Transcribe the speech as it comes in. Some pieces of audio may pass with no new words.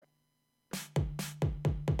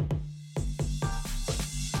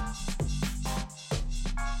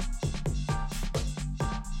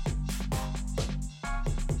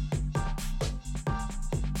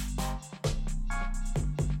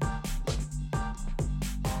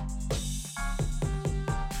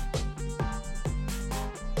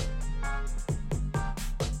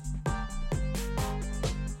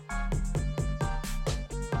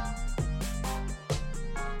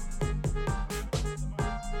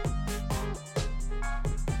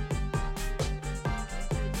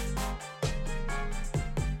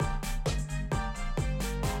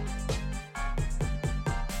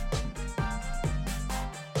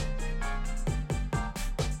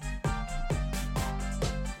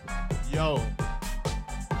Yo,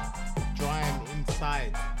 Drying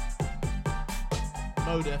Inside,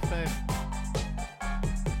 Mode FM.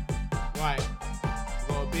 Right, we've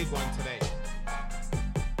got a big one today.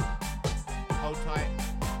 Hold tight,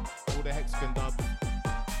 all the Hexagon dubs.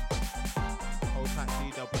 Hold tight,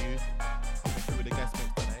 DW. Coming through with the guest mix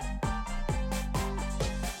today.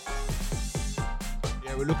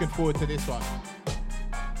 Yeah, we're looking forward to this one.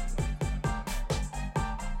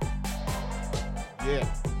 Yeah.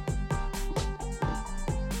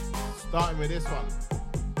 Starting with this one.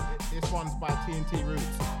 This one's by TNT Roots.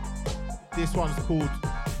 This one's called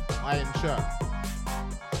Iron Shirt.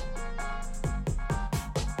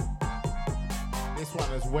 This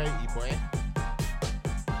one is weighty, boy.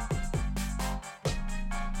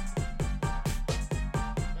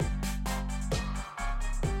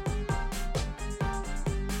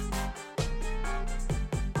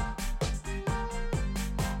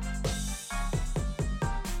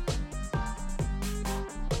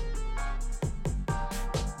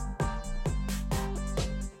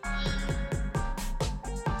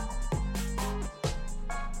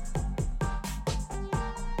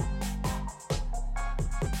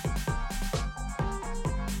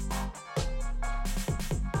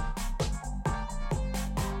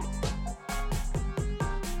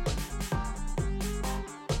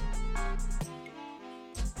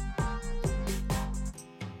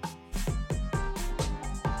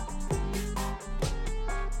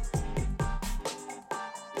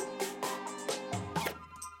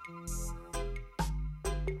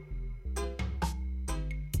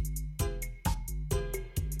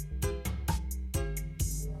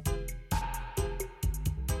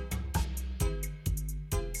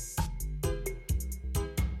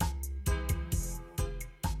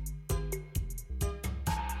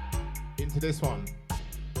 Into this one,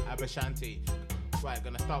 Abashanti. Right,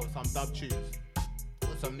 gonna start with some dub tunes.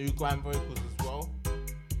 Got some new grime vocals as well.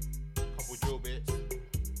 Couple drill bits.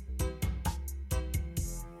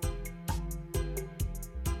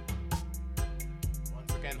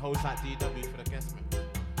 Once again, hold tight DW for the guest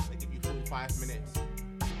mix. They give you full 5 minutes.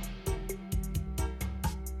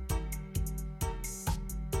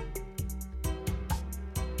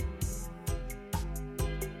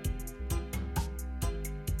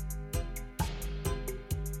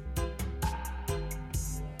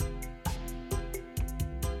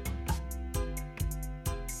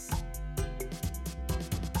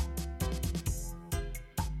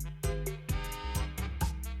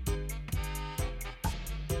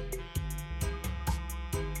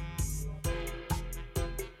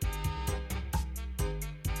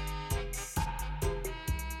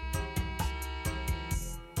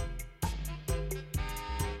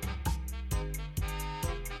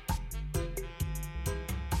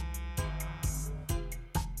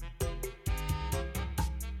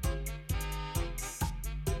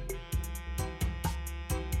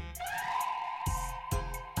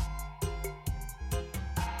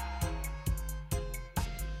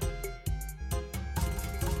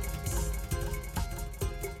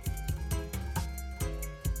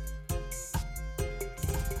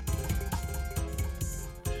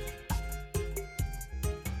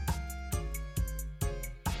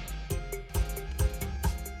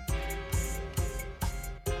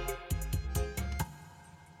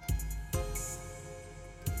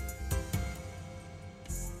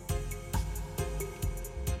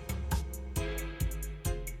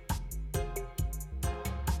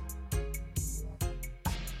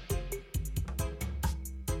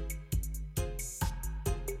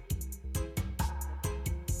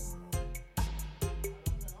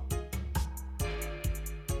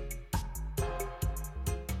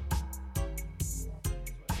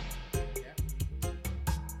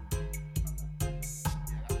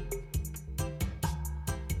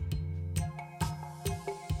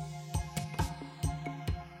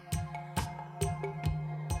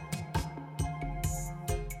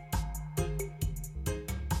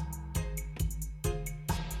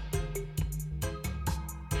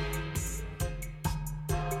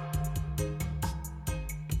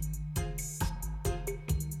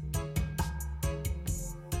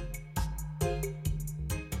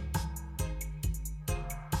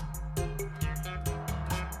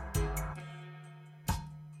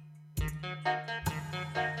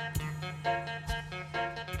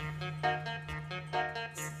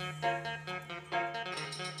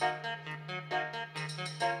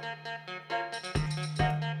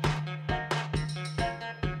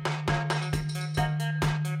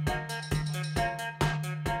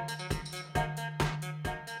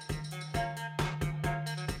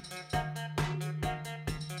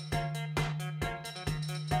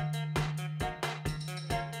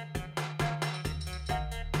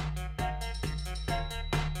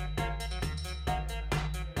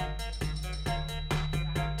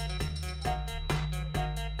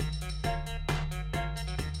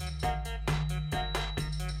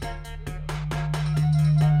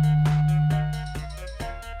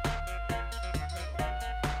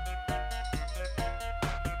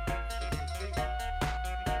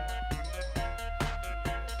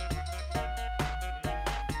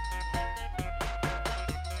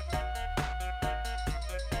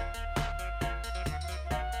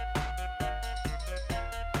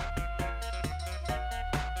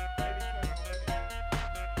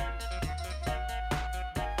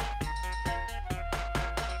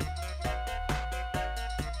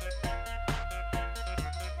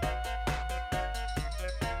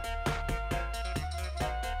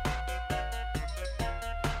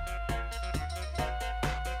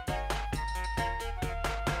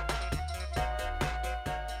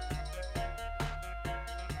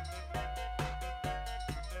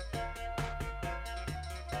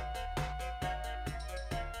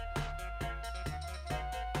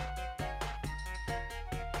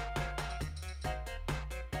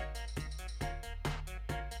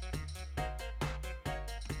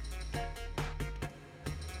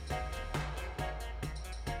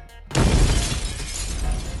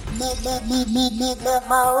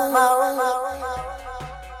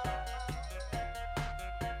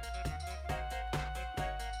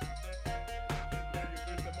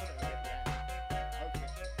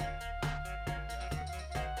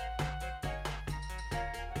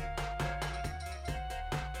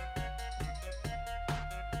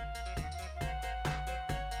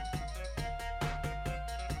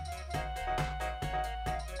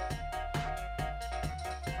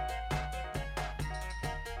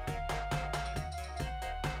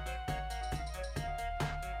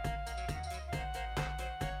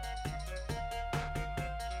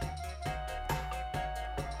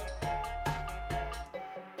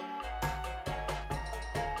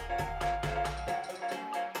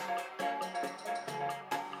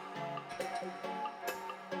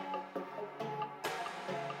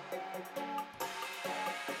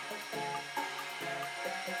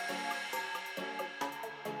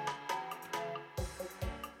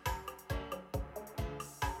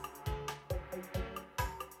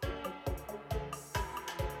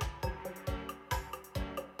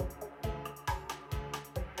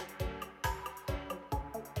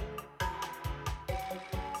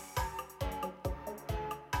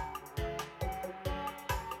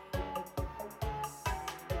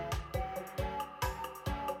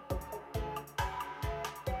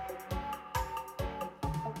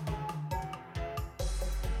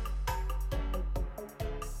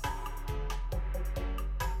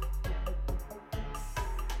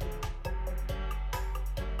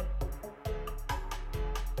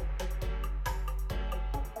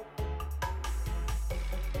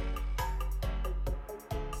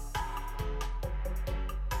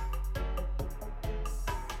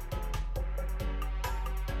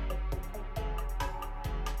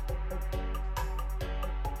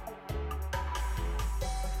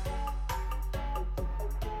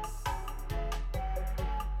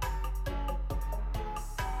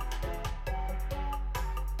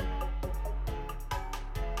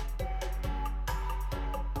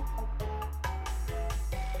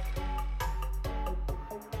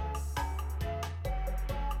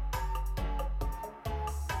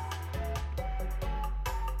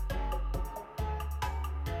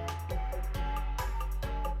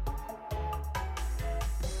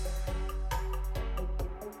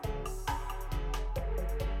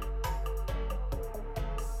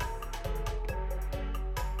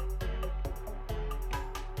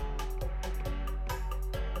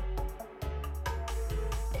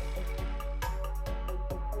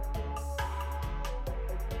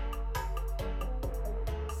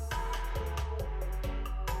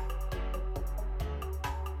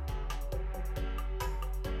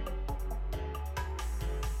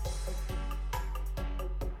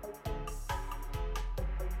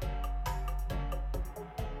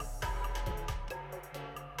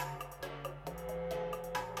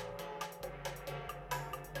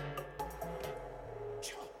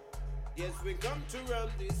 Yes, we come to run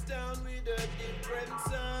this town with a different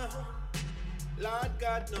sound. Lord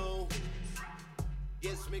God knows.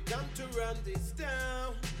 Yes, we come to run this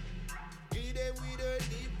town. Give them with a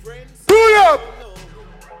different sound. Pull up! No.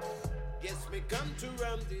 Yes, we come to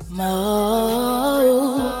run this town.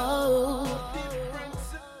 Different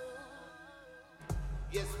sound.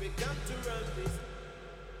 Yes, we come to run this.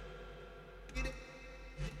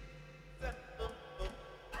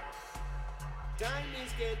 Time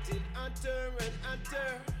is getting hotter and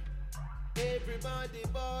hotter. Everybody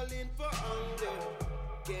balling for hunger.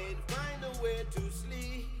 Can't find a way to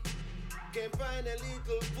sleep. Can't find a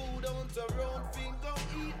little food on the road. Finger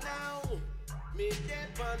eat now. Me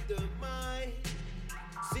deep on the mind.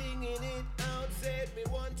 Singing it out. Said me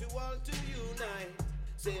want you all to unite.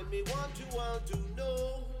 Said me want you all to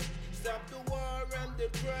know. Stop the war and the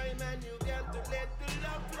crime, and you got to let the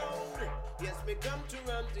love flow. Yes, me come to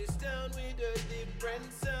run this town with a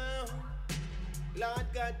different sound. Lord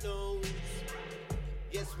God knows.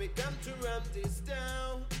 Yes, me come to run this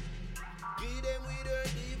town. Give them with a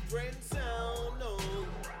different sound. No.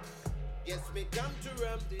 Yes, me come to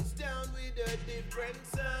run this town with a different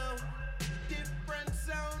sound. Different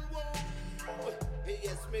sound, whoa.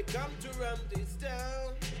 Yes, me come to run this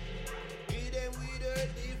town. Give them with a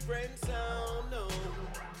different sound, no.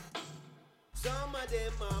 Some of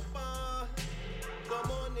them are born.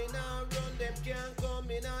 Come on in and run, them can't come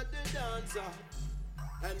in at the dancer.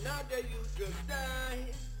 Another youth just die.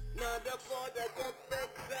 Another father got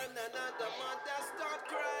vex and another mother start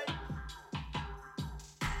crying.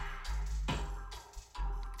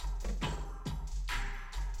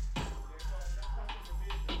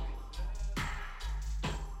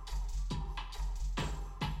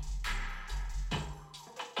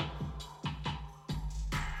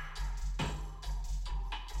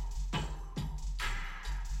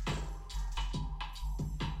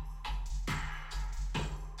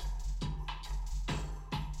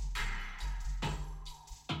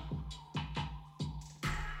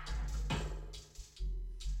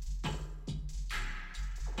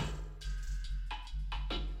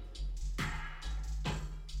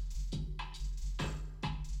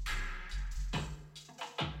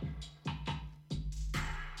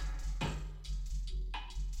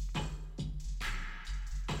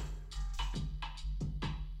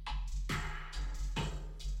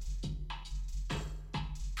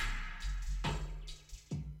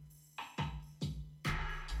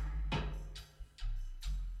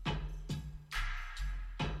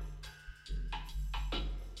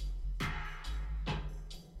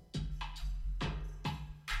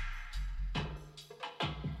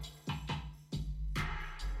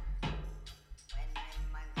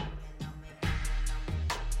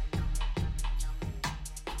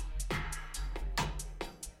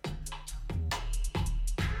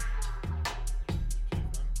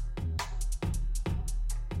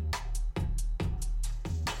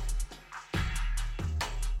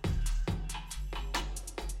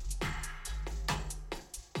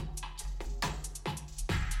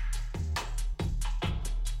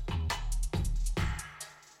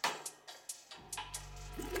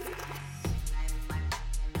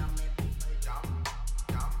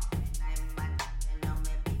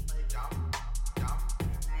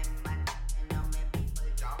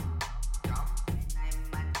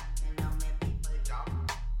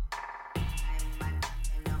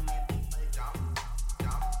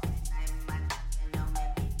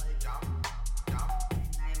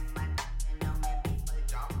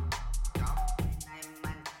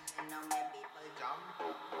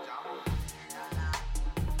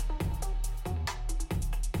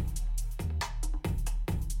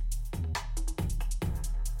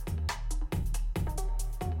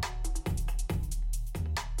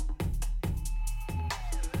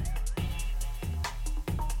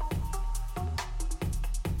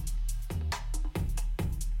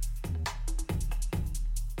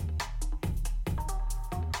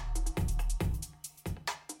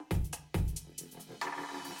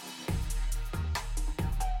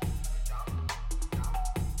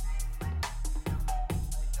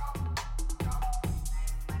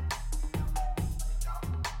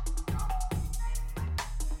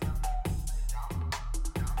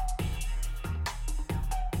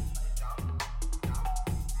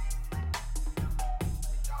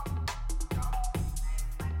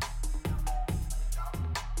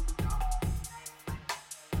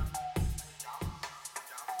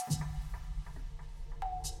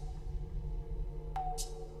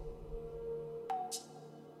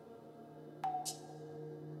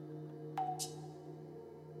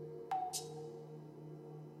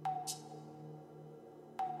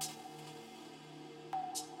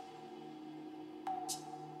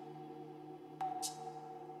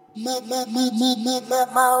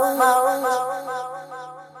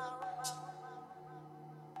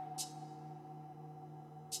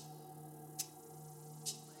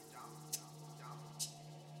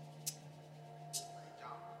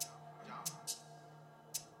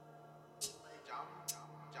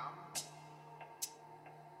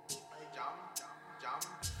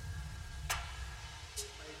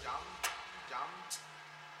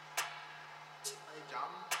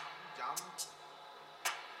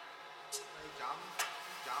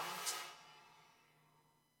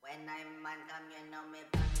 When I'm man come, you know me,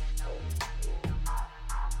 bang, you know me.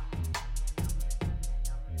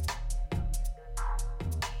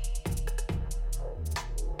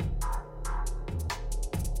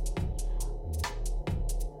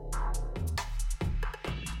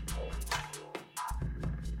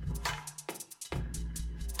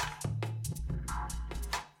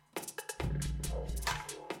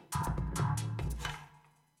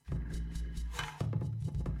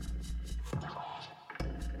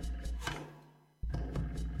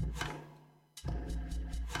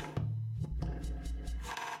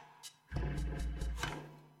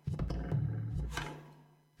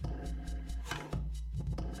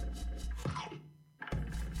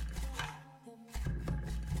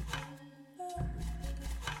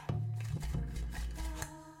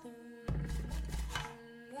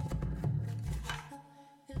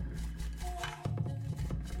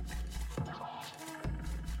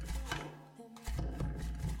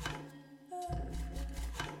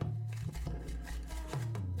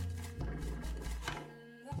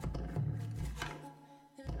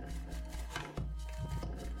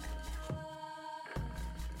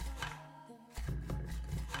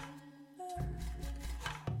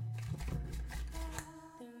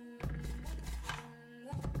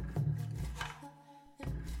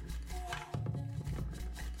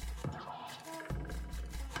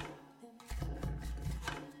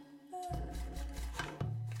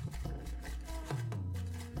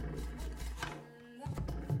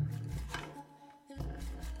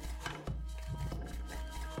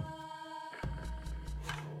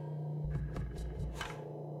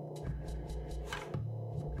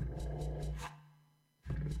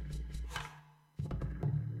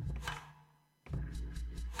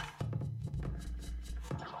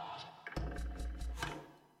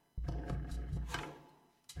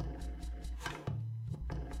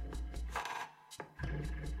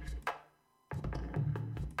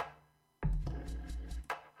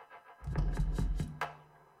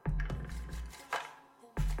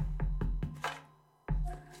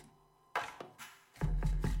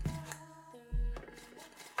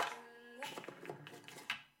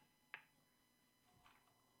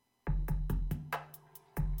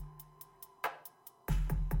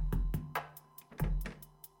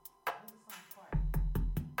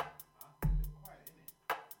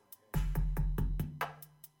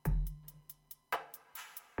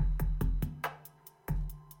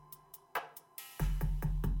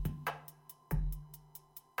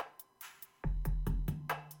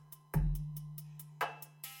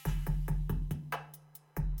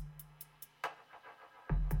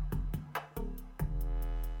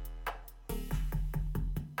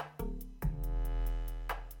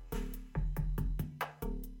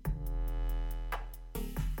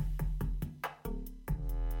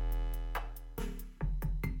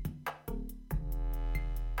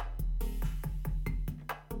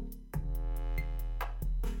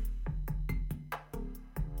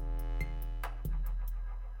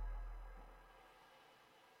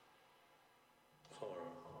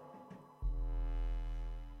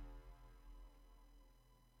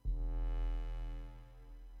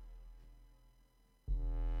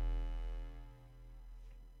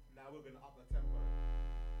 Now we're gonna up the tempo.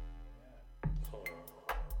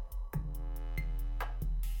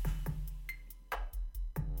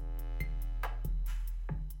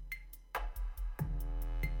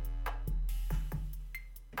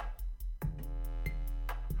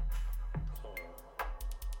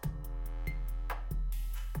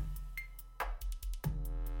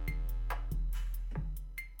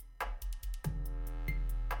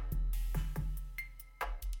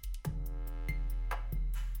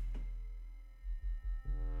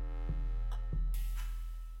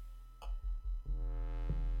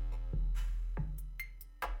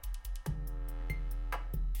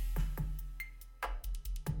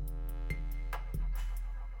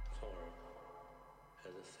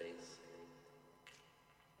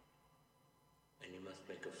 And you must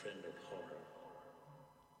make a friend of horror.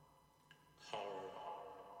 Horror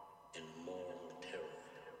and moral terror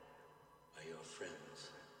are your friends.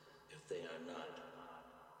 If they are not,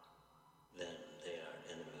 then they are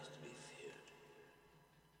enemies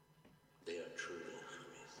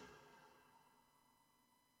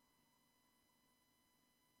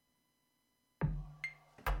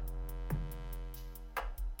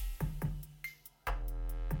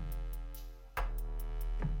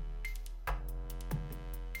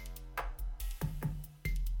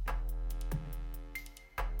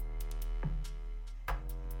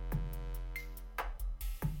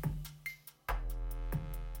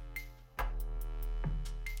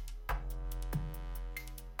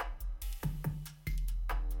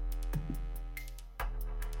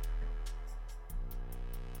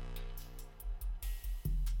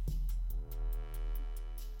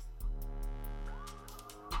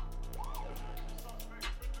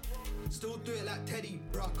still do it like Teddy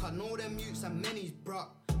Bruck. I know them mutes and many's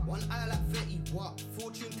bruck. One eye like Fetty, what?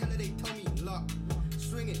 Fortune teller, they tell me luck.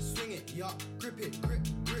 Swing it, yuck. Grip it,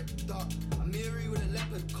 grip, duck. I'm Mary with a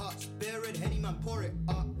leopard cuts. Bare red Henny, man, pour it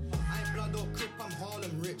up. I ain't blood or crip, I'm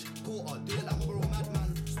Harlem rich. Quarter, do it like my bro,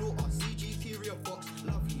 madman. Slaughter, CG, Fury Fox.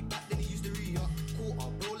 Lovely, back then he used to re-up.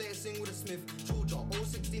 Quarter, bro, let it sing with a Smith. Georgia,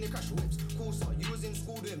 016, they crash whips. Corsa, you was in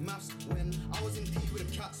school doing maths when I was in tea with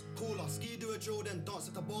the cats. Cooler, ski do a drill, then dance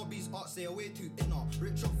at the Barbie's art, stay away too inner.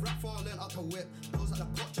 Rich off rap far, learn how to whip. Those at the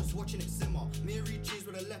pot, just watching it simmer. Mary jeans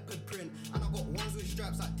with a leopard print, and I got ones with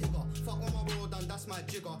stripes like Tigger. Fuck what my bro done, that's my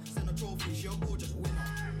jigger. Send a trophy, she a gorgeous winner.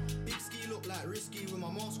 Big ski look like risky with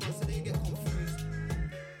my mask on, so they get confused.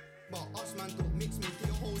 But us man don't mix me to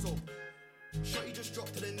your hoes up. Shotty just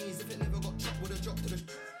dropped to the knees, if it never got chopped, would've dropped to the.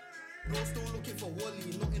 Bro still looking for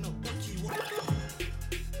Wally, not in a bookie.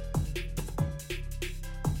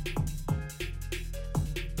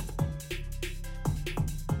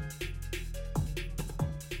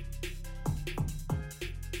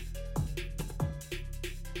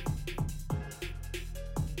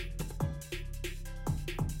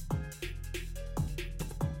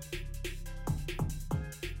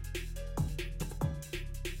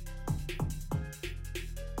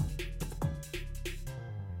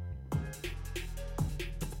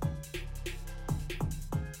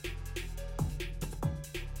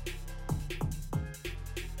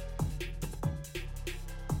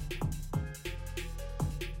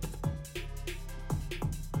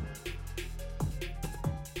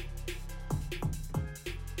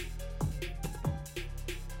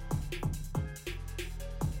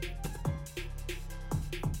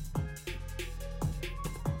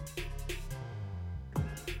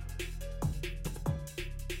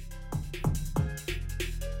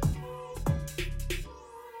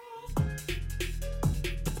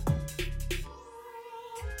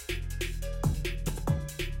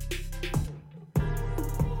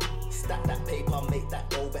 Make that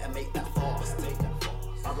go, better make that fast.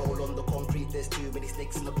 I roll on the concrete, there's too many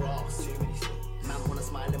snakes in the grass. Man wanna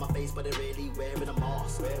smile in my face, but they're really wearing a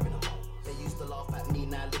mask. They used to laugh at me,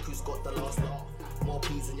 now look who's got the last laugh. More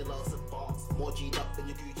P's than your last advance, more G'd up than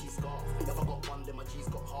your Gucci scarf. If I got one, then my G's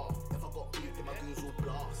got half. If I got beef, then my goons will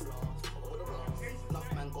blast.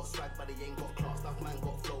 Enough man got swag, but they ain't got class. Enough man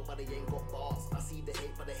got flow, but they ain't got bars. I see the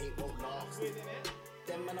hate, but the hate won't last.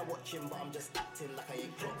 Them man are watching, but I'm just acting like I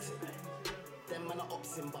ain't clocked it. Them man are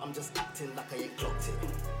opsing, but I'm just acting like I ain't clocked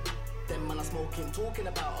it. Them man are smoking, talking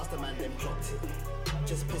about us, the man them clocked it.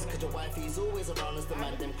 Just pissed cause your wifey's always around us, the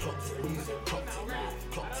man them clocked it. Music clocked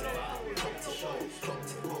it, clocked it, clocked it, show,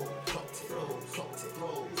 clocked it, roll, clocked it, roll, clocked it,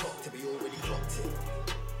 roll, clocked it, we already clocked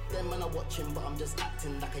it. Them man are watching, but I'm just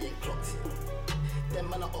acting like I ain't clocked it. Them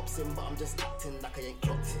man are opsing, but I'm just acting like I ain't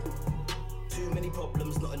clocked it. Too many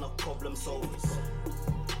problems, not enough problem solvers.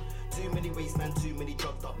 Too many waste man, too many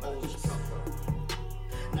drugged up owners.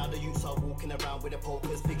 Now the youths are walking around with their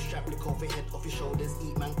pokers. Big strap, lick off your head, off your shoulders.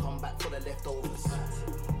 Eat man, come back for the leftovers.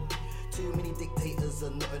 Too many dictators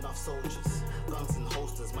and not enough soldiers. Guns and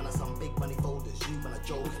holsters, man are some big money folders. You man are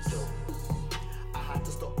jokers. I had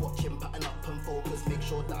to stop watching, pattern up and focus. Make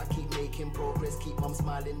sure that I keep making progress. Keep mum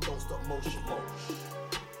smiling, don't stop motion.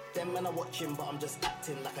 Them man are watching, but I'm just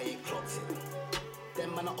acting like I ain't clocked it.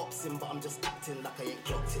 Them man are opsing, but I'm just acting like I ain't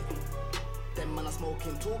clocked it. Them man are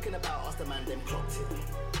smoking, talking about us, the man them clocked it.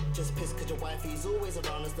 Just pissed cause your wifey's always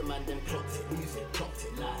around us, the man them clocked it. Music clocked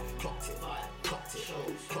it, live clocked it, vibe clocked it,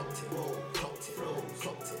 shows clocked it, roll clocked it, roll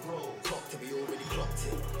clocked it, roll clocked it, we already clocked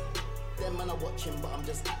it. Them man are watching, but I'm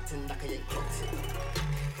just acting like I ain't clocked it.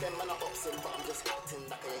 Them man are opsing, but I'm just acting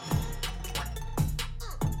like I ain't clocked it.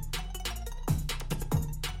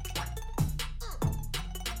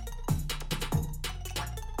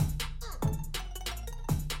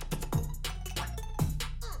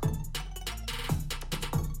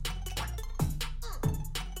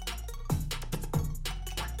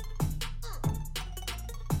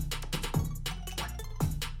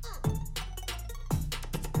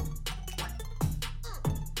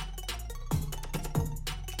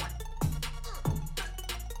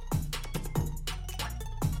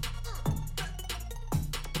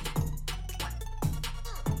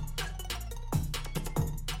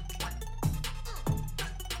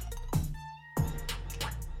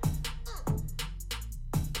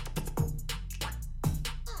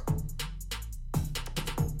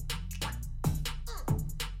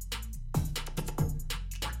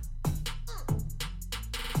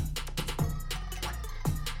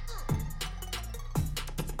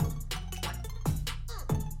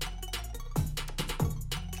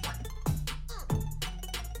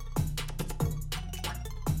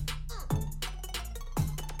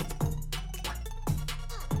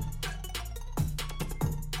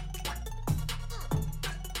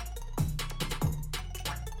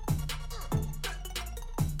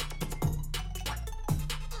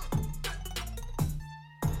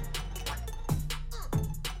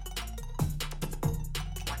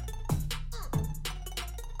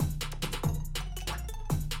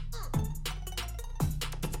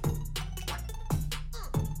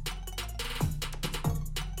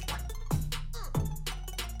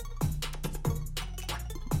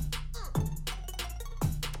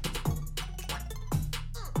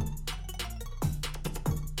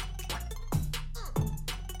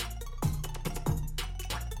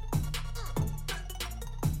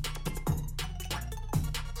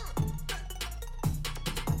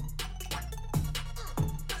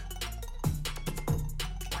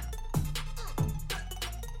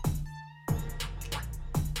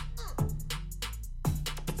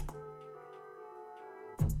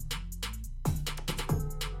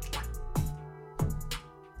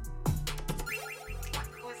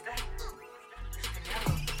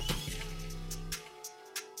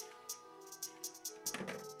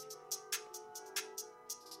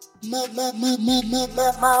 Rising,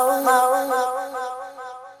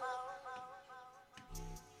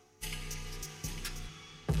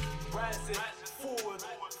 forward,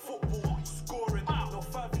 football, scoring. No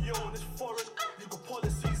Fabio in this foreign. Legal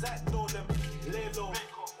policies, I know them. Lay low,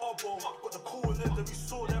 Obo, got the call in that we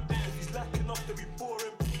saw them. If he's lacking off, then we bore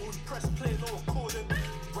him. When we press play, no recording.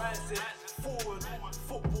 Rising, forward,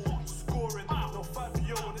 football, scoring. No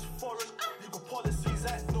Fabio in this foreign. Legal policies,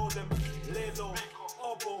 I know them. Lay low,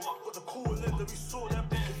 Obo, got the call in that we saw them.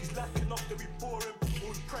 If he's lacking off, then we bore him.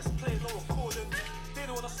 When we press play, no recording. They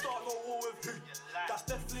don't wanna start no war with who. That's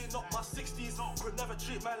definitely not my 60s. Could never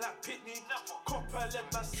treat man like Pitney. Copper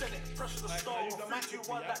led man Senate. Pressure the star.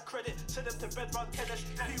 3-2-1 that credit. Send them to bed run tennis.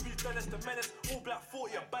 Pee-wee Dennis the menace. All black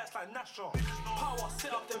 40 and bites like Nasher. Power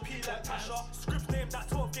set up them P like Tasha. Script name that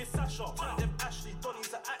 12 gauge Sasha. Turn them Ashley.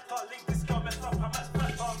 Donnie's an actor. Link this girl messed up. I'm at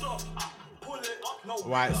stop. Pull it up. No.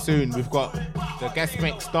 Right, soon we've got the guest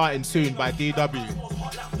mix starting soon by DW.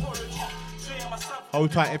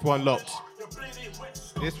 Hold tight, everyone locked.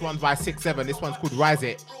 This one's by 6-7. This one's called Rise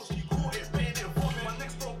It.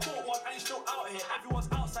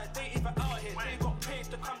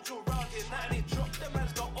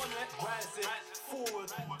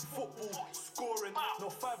 No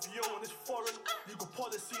Fabio in this foreign. Legal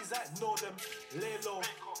policies, I know them. Lay low,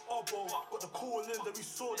 Obo, got the call in that we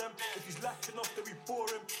saw them. If he's lacking off, then we bore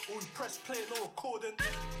him. Or we press play, no recording.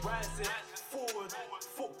 Rising, forward,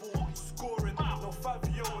 football, scoring. No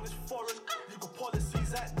Fabio in this foreign. Legal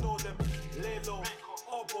policies, I know them. Lay low,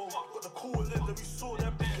 Obo, got the call in that we saw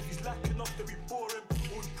them. If he's lacking off, then we bore him.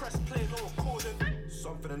 Or we press play, no recording.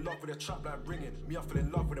 Some fell in love with a trap like ringing. Me, I fell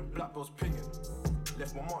in love with them black bells pinging.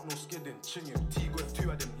 Left my mark, no skidding, chinging. T got 2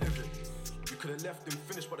 of them living. We could've left them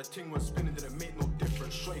finished, but the ting was spinning, didn't make no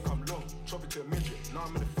difference. Shorty come long, chop it to a midget. Now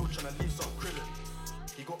I'm in the field trying to leave some krillin'.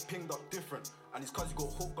 He got pinged up different, and his cousin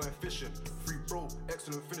got hooked going fishing. Free bro,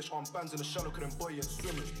 excellent finish, arm bands in the shallow, couldn't buoy and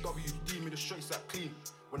swimming. WD me the shorties that clean.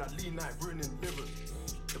 When I lean night, ruining livers.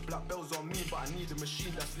 The black bells on me, but I need a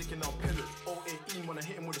machine that's licking out pillars. 018 when I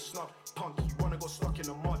hit him with a snub. Punk, you wanna go stuck in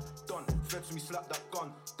the mud. Done, fed to me, slap that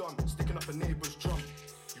gun. Done, sticking up a neighbour's drum.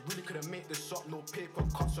 You really couldn't make this up, no paper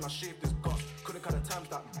cuts when I shaved his gut. Couldn't cut the times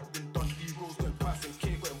that been done. B-rolls going past and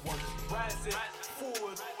K got him once. Rising,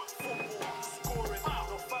 forward, football, scoring.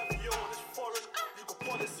 No Fabio in this foreign. Legal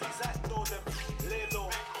policies, I know them. Lay low,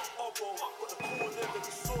 Obo, got the call in that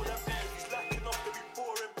we saw them. If he's lacking off, then we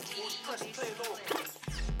bore him. Or we press play, no.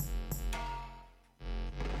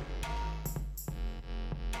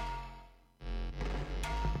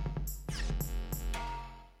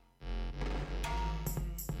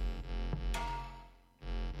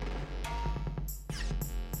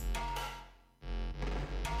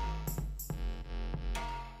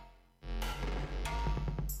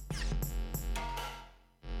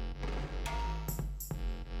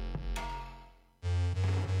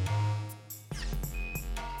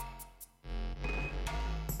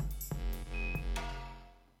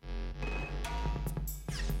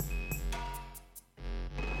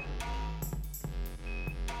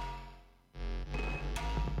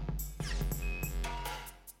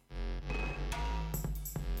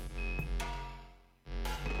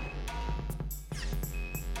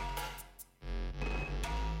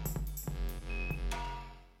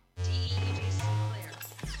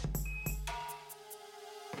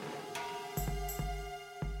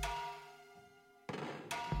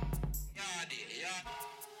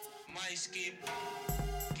 My scheme,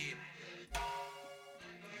 keep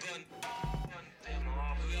gun them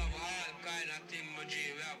off. We have all kind of thing, G.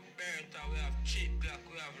 We have Bertha, we have Chip Black,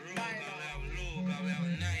 we have Ruger, we have Luger, we have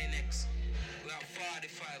 9X, we have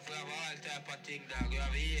 45, we have all type of thing, dog. We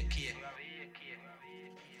have AK. A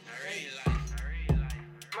real life.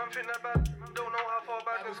 Man think that bad, don't know how far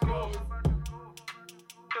badness goes.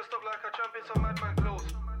 Dressed up like a champ in some madman clothes.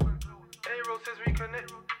 A-Road says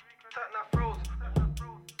reconnect, Tatna froze.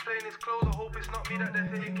 Playing his clothes, I hope it's not me that they're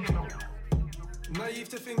thinking. Naive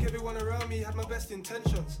to think everyone around me had my best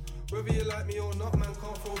intentions. Whether you like me or not, man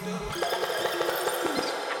can't throw dirt.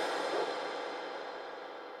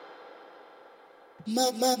 You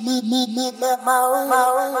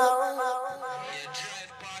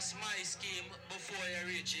drive past my scheme before you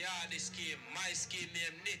reach Yardy scheme. My scheme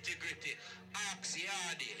named Nitty Gritty. Ask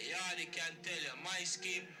Yardy. Yardy can tell you. My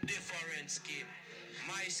scheme, different scheme.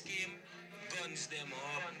 My scheme, guns them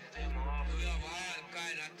up. We have all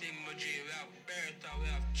kind of thing, G. We have Bertha, we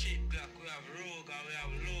have Chip Black, we have Ruger, we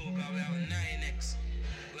have Luger, we have 9X,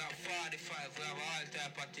 we have 45, we have all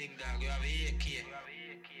type of thing, dog. We have AK.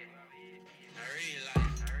 A real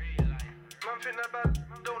life. Man think that bad,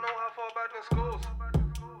 don't know how far badness goes.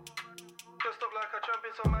 Dressed up like a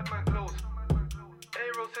champion, so madman close.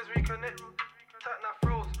 Aero says reconnect, Tatna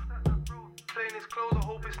froze. Playing his clothes, I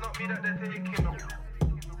hope it's not me that they're taking.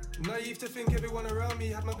 Naive to think everyone around me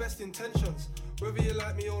had my best intentions. Whether you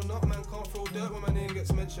like me or not, man can't throw dirt when my name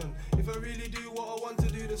gets mentioned. If I really do what I want to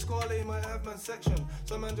do, the squad might have man section.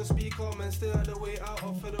 So man just be calm and stay out the way out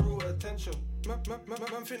of federal attention. Man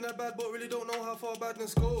think that bad but really don't know how far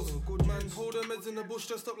badness goes. Good man, hold the meds in the bush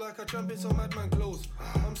dressed up like a champion, so madman close.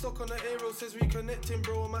 I'm stuck on the aero, says reconnecting,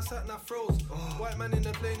 bro, and my sat nav froze. White man in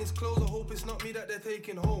the plane is clothes, I hope it's not me that they're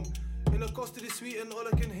taking home. In the custody suite and all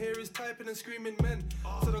I can hear is typing and screaming men.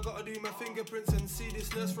 Said I gotta do my fingerprints and see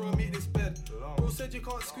this nurse before I meet this bed. Bro said you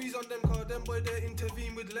can't squeeze on them car, them boy they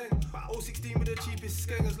intervene with Leng. 016 with the cheapest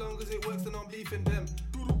skeng, as long as it works then I'm beefing them.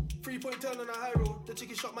 3-point turn on a high road, the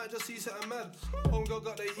chicken shop might just see something mad. Homegirl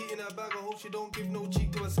got the heat in her bag, I hope she don't give no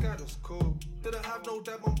cheek to a scad. That's cool. Didn't have no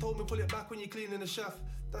dad, mom told me pull it back when you clean in the shaft.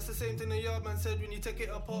 That's the same thing the yard man said when you take it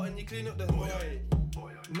apart and you clean up the boy.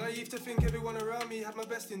 Naive to think everyone around me had my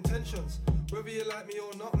best intentions. Whether you like me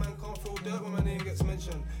or not, man can't throw dirt when my name gets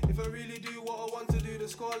mentioned. If I really do what I want to do, the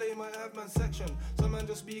squad might have man section. So man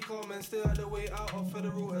just be calm and stay out the way out of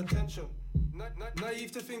federal attention.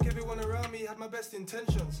 Naive to think everyone around me had my best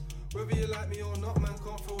intentions. Whether you like me or not, man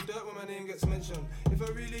can't throw dirt when my name gets mentioned. If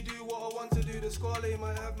I really do what I want to do, the squad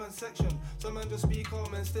might have man section. So man just be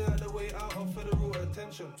calm and stay out the way out of federal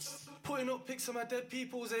attention. Putting up pics of my dead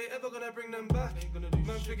peoples, ain't ever gonna bring them back.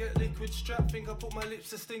 Man forget liquid strap, think I put my lips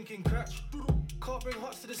to stinking cratch. Can't bring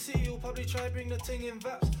hots to the city, you'll probably try bring the ting in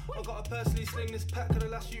vaps. I gotta personally sling this pack, cause the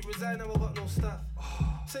last youth resigned, now I got no staff.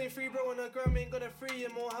 Saying free bro on the gram ain't gonna free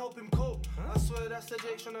him or help him cope. I swear that's the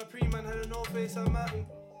Jake on a pre-man, had a no face, I'm at him.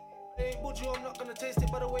 Ain't budgie, I'm not gonna taste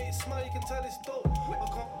it by the way it smell, you can tell it's dope. I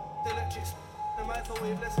can't the electric, the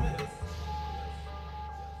microwave, let's make this.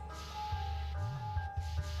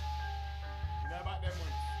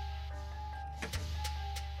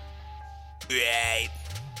 Right.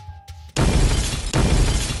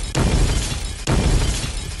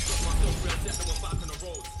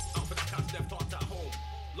 Out for the cash left heart at home.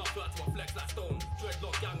 Love out to my flex like stone.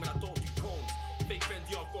 Dreadlock gang when I don't do cones. Fake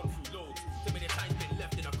friends, yeah, I've gone through loads. Too many times been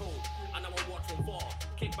left in a cold. And now I watch from far.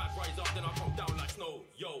 Kick back, rise up, then I come down like snow.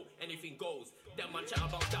 Yo, anything goes. Them man chat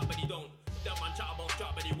about that, but he don't. Them man chat about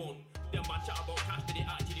strap, but he won't. Them man chat about cash, but he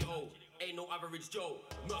actually owe. Ain't no average Joe.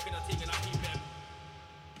 Murking a thing and I keep them.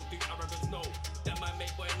 Do arrogance, no. That man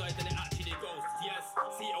make boy noise and it actually goes. Yes,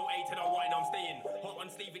 COA to the right, I'm staying. Hot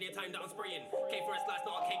on sleeve in the time that I'm spraying. K for a slice,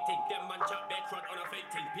 not a cake thing. Them man chat bed front on a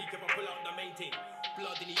fake thing. Peek if I pull out the main thing.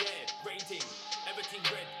 Blood in the air, rain thing. Everything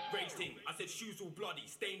red, rage thing. I said shoes all bloody,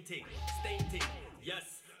 stain thing.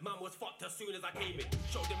 Yes, man was fucked as soon as I came in.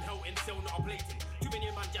 Showed them hell in cell, not a blatant. Too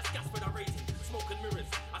many man just gas for the rating. Smoke and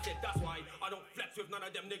mirrors. I said that's why I don't flex with none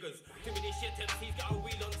of them niggas. Too many shit MCs got a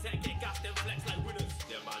wheel on set, get gas, them flex like winners.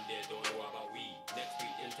 Them man there don't know about we. Next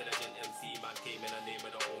week, intelligent MC man came in the name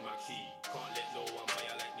of the old Mac She. Can't let no one buy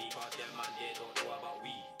like me, cause them man there don't know about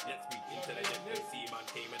we. Next week, intelligent MC man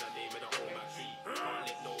came in the name of the old Mac She. Can't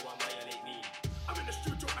let no one violate me. I'm in the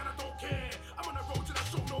studio and I don't care. I'm on the road till I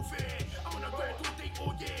show no fear. I'm on the grind all day,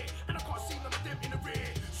 all year, and I can't see none of them in the rear.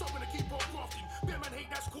 So I'm gonna keep on grafting. Bear man hate,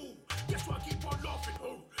 that's cool. Guess what? I keep on laughing.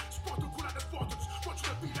 Oh, Spartan, cool like the Spartans. Want you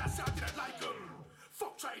to be that side, did I like them?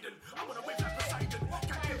 Fuck Trident, I'm gonna wave like Poseidon.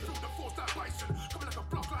 Can't get through the force like Bison. Coming like a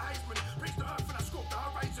block like Heisman. Praise the earth and I scope the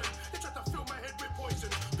horizon. They tried to fill my head with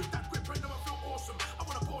poison. Grip that grip and now I feel awesome. I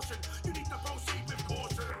want a portion, you need to proceed with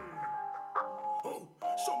caution. Oh,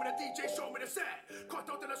 show me the DJ, show me the set.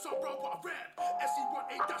 Cartel de la Sombra, what I rap.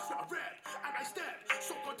 SE18, that's what I rap. And I step,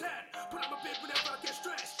 so content. Put on my bed whenever I get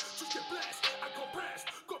stressed. Just get blessed and compressed.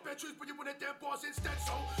 Got better truths, but you wanted them bars instead.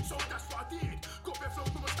 So that's what I did. Got better flow,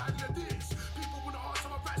 no more style than this. People wanna ask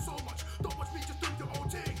how I rap so much. Don't watch me, just do your own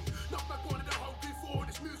thing. Not back one of the hungry for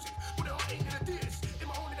this music. But they all ain't in a diss. In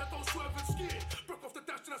my own, I don't swerve and skid. Broke off the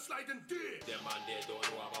dash and I slide and did. Them man there don't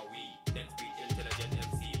know about we. Next week, intelligent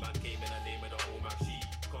MC man came in the name of the old Mac She.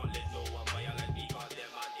 Can't let no one buy like me, cause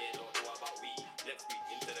them man there don't know about we. Next week,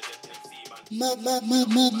 intelligent MC man.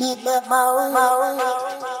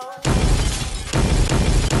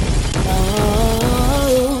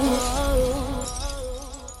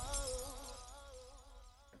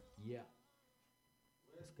 Yeah.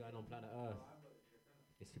 What's going on, Planet Earth?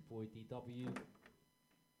 It's your boy DW,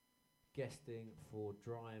 guesting for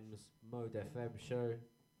Drime's Mode FM show,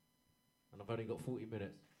 and I've only got 40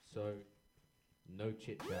 minutes, so no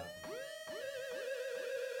chit chat.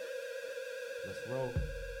 Let's roll.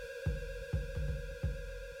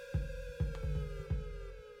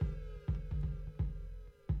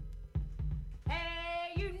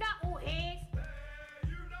 Hey, you knuckleheads!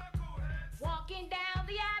 Walking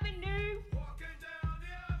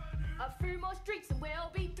few more streets and we'll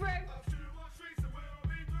be through.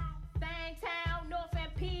 Fangtown, North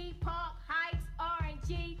MP, Park Heights,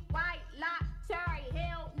 RNG, White Lock, Cherry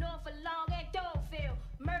Hill, Norfolk Long and Dolefield,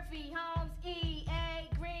 Murphy Homes, EA,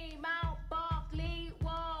 Greenmount, Barkley,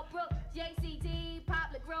 Walbrook, JCD,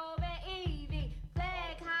 Poplar Grove and Evie,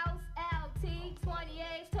 Flag House, LT,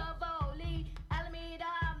 28th, Tivoli, Alameda,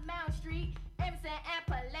 Mount Street, Emerson and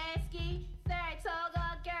Pulaski,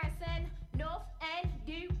 Saratoga, Garrison, North and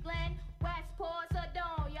Duke Glen, Westport,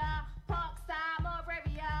 Sedonia, Parkside,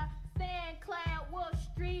 Moravia, San Clair, Wolf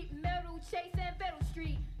Street, Middle Chase and Biddle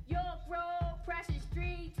Street, York Road, Precious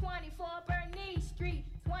Street, 24 Bernice Street,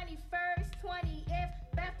 21st, 20th,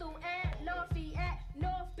 Bethel and Lafayette,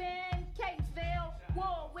 North Bend, Catonsville,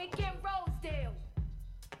 Warwick and Rosedale.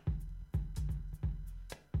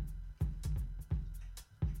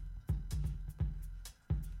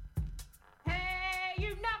 Hey,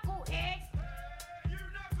 you knuckleheads!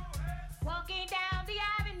 Walking down the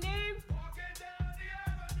avenue.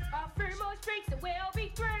 A few more streets and we'll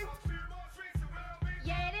be through.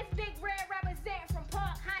 Yeah, this big red represent from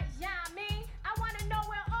Park Heights, yeah, I mean. I wanna know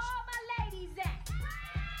where all my ladies at.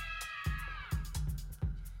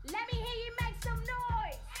 Let me hear you make some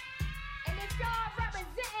noise. And if y'all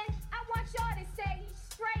representing, I want y'all to say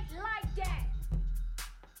straight like that.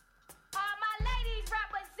 All my ladies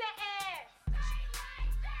representing.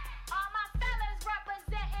 All my fellas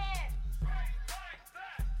representing.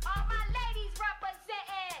 All my ladies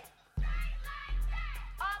representing.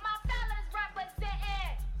 All my fellas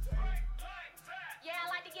representing. Yeah, I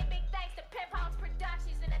like to give big thanks to Pimp House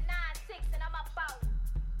Productions and the 9-6, and I'm about.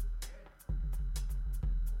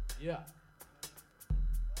 Yeah.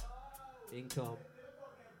 Income.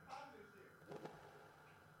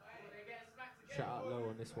 Shout out low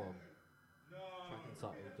on this one. Track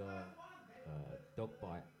entitled Dog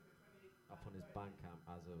Bite. Up on his Bandcamp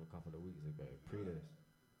as of a couple of weeks ago. Pre this.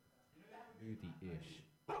 Moody-ish.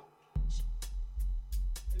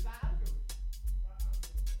 Is that Anthem?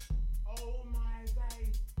 Oh my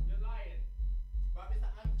days. You're lying. But it's an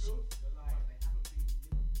Anthem. You're lying. They haven't been to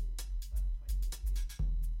Liverpool.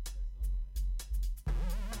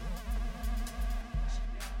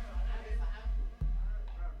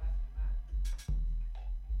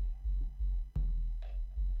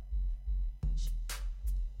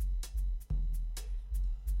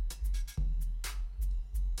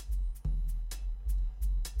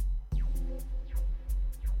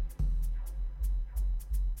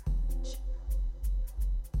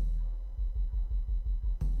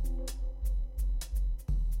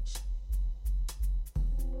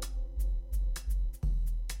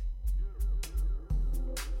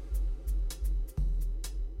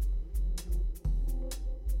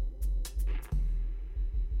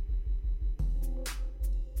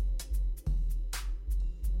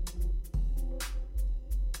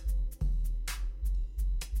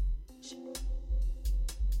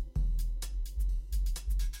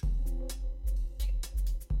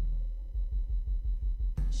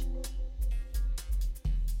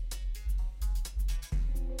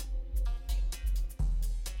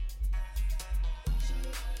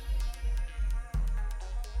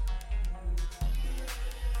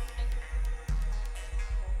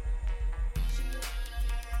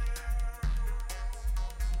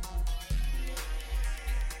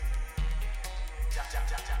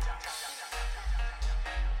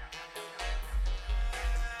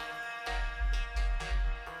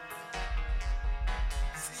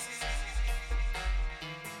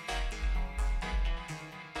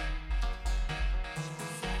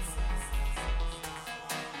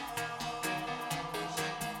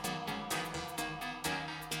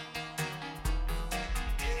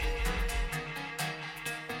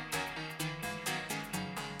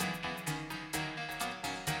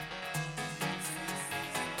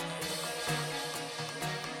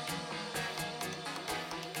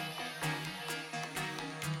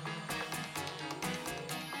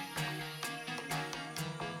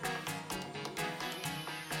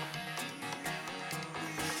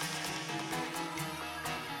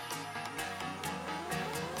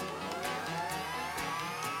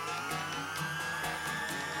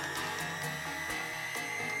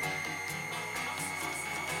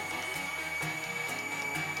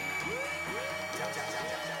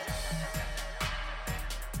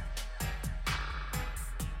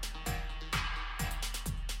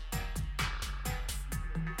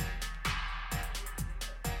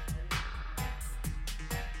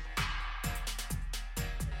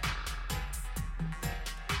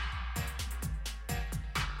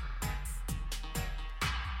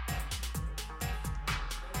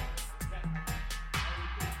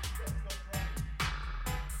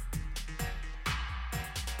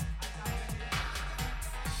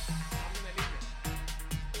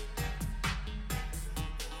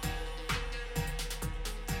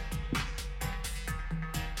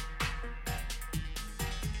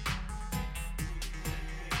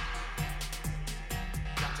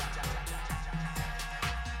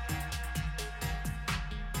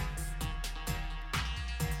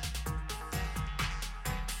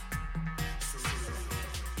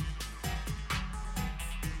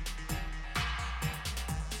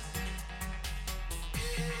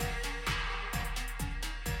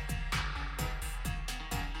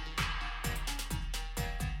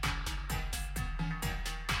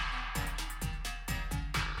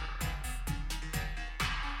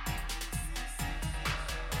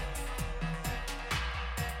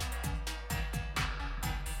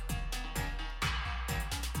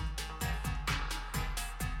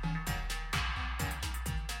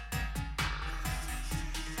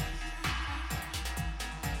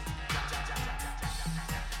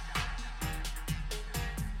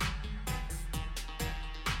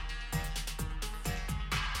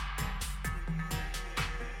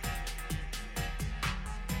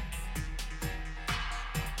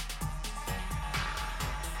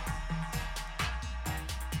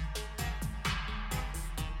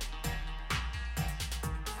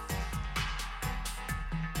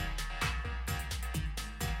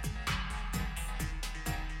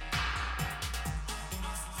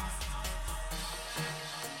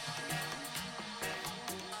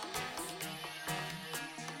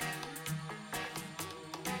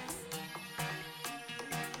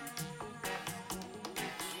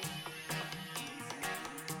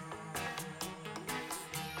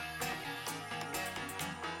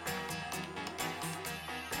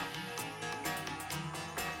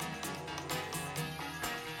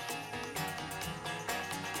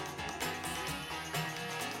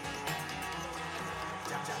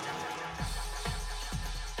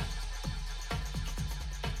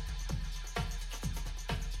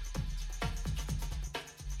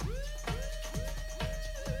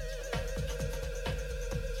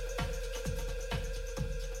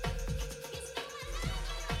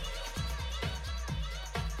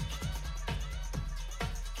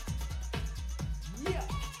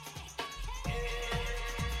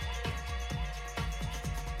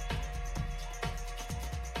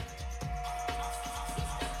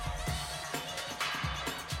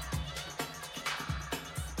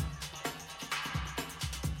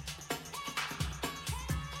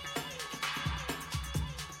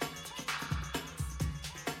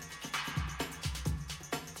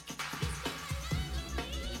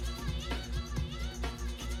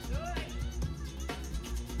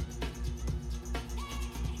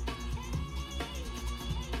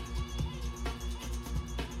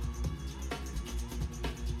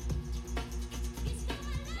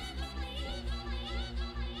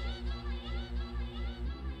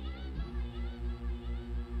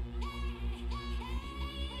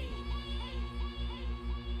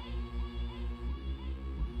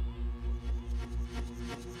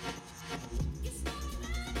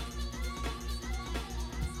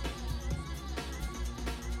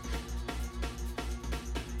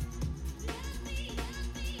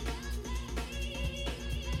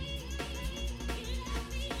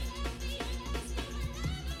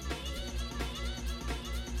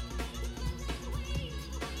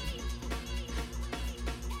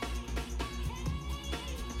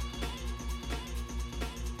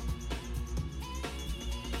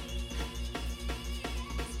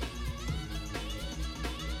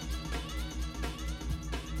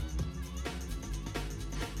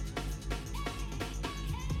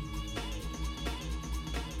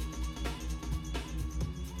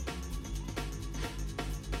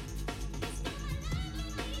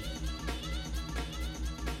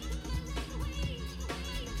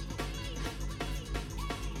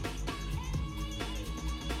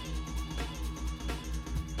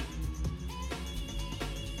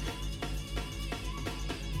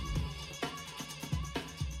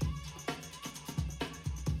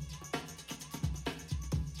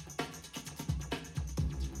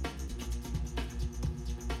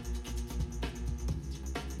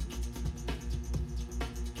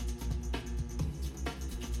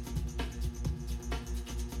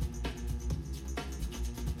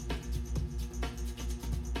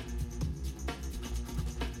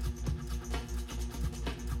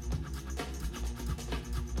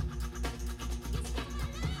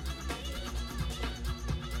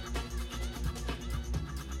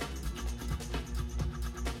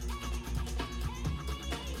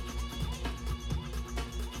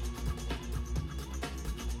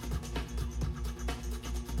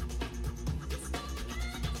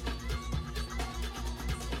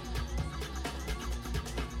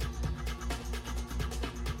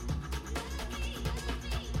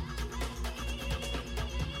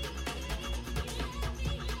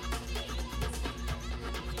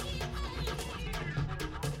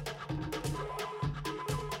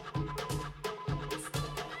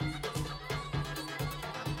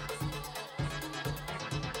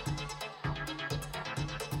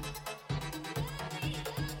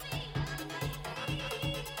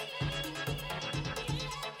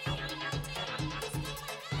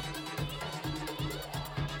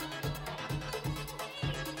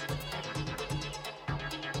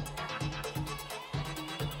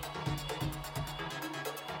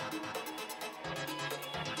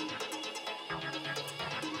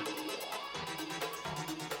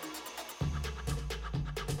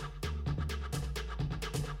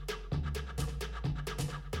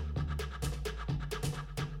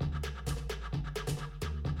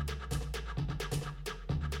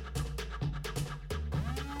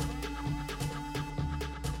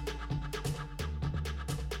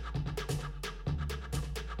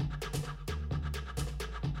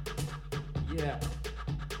 Yeah.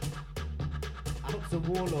 Out to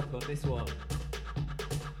Warlock on this one.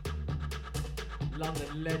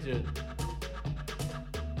 London legend.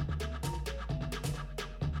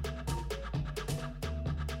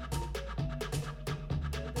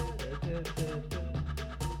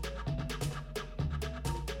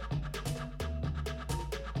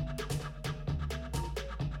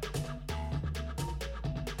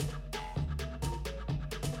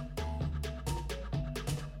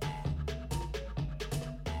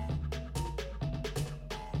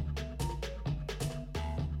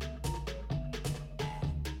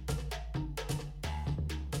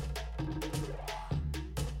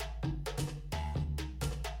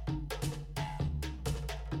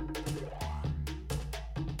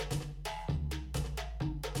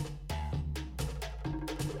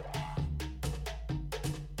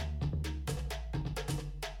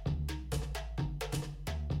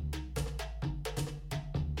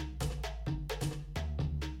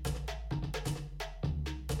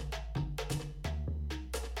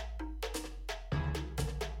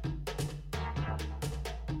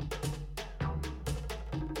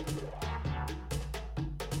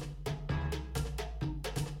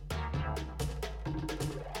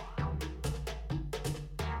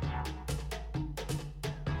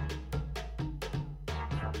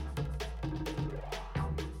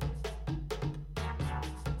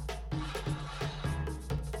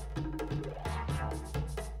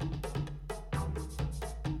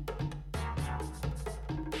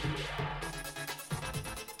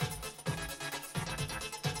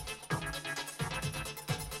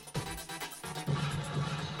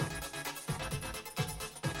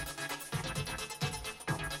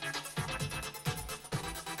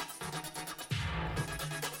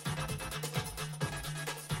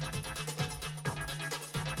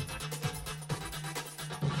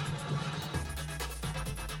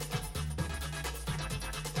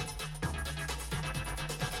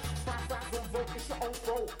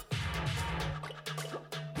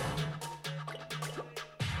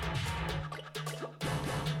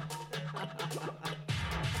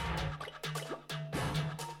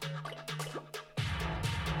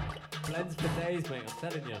 Blends for days, mate, I'm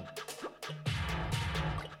telling you.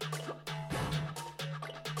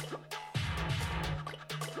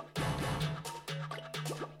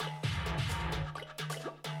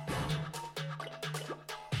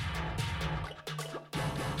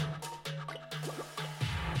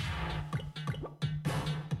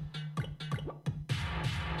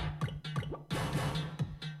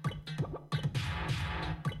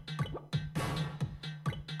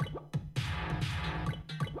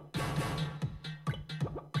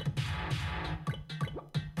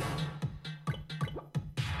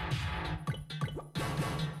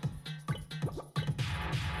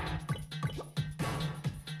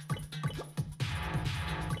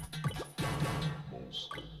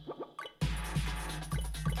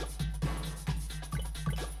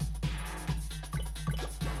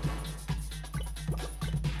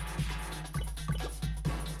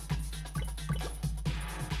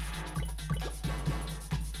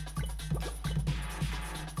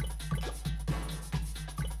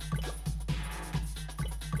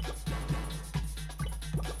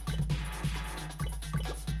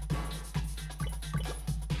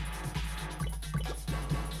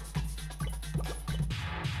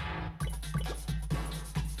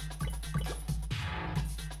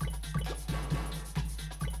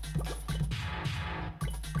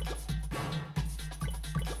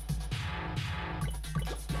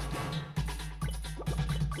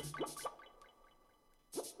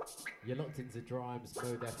 You're locked into Drimes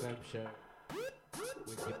Mode FM show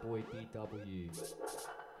with your boy DW.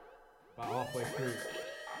 About halfway through.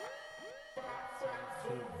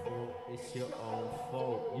 It's your own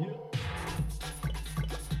fault. Yeah.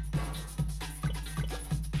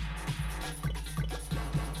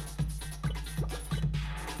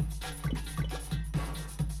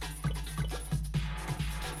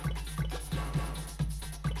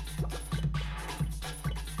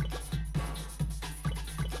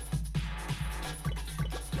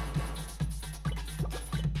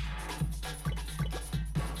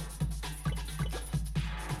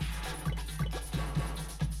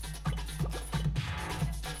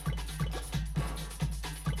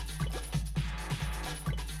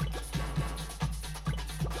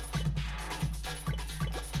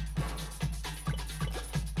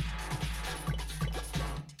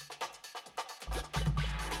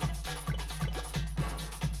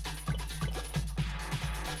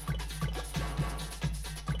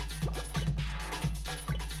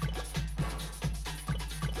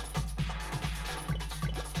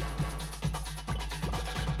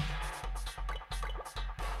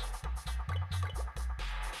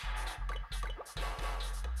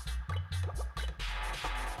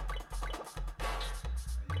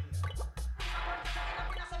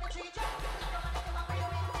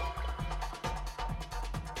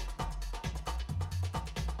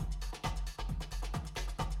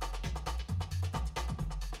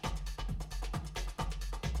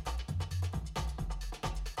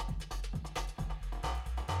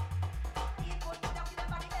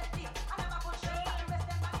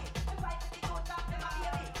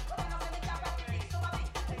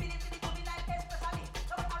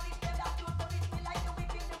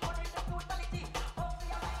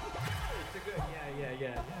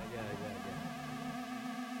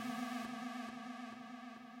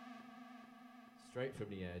 straight from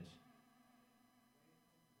the edge.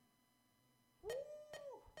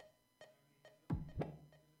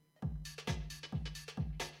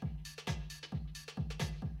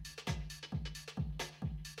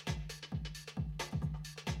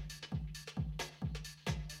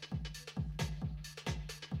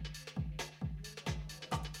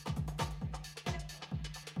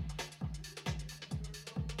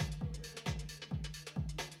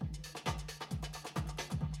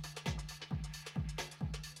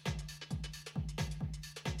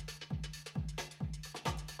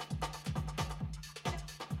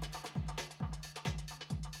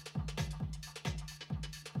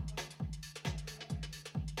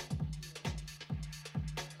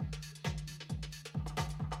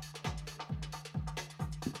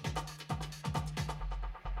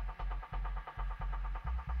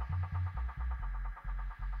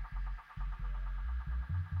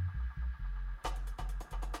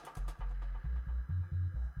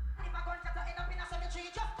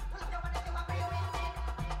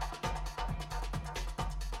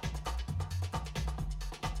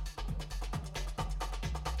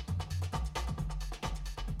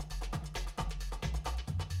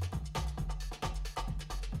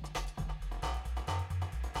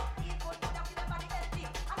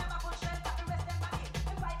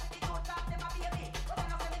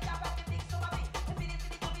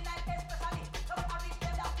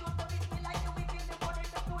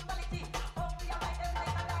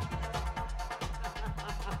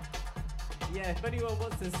 Yeah, if anyone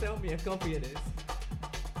wants to sell me a copy of this,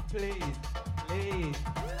 please, please.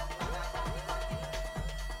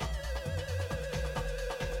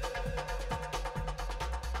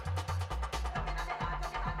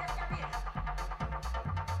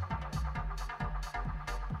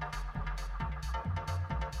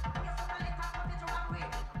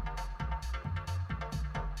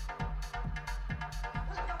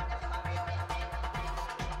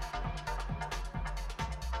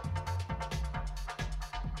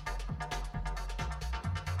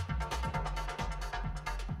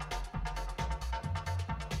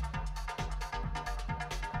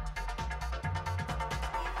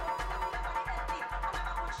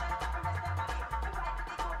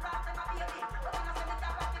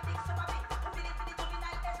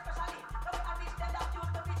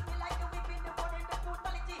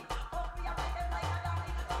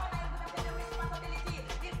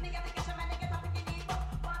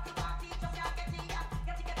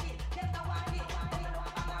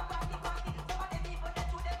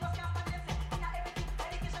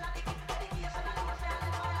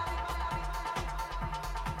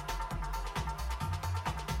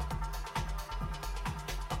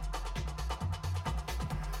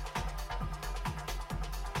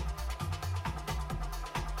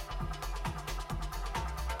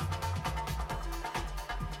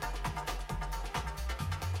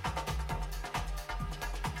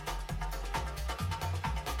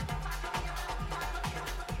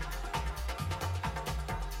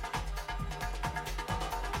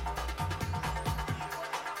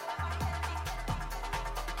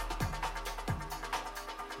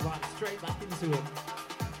 Right, straight back into it.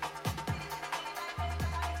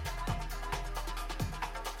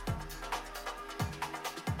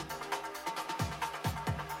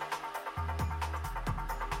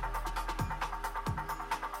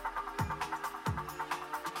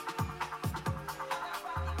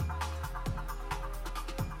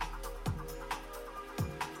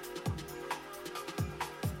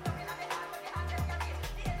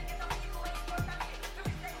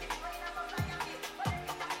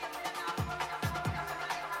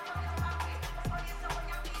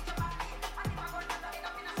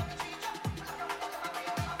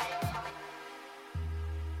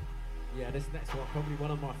 Yeah, this next one, probably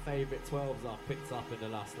one of my favourite 12s I've picked up in the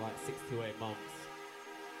last like 6 to 8 months.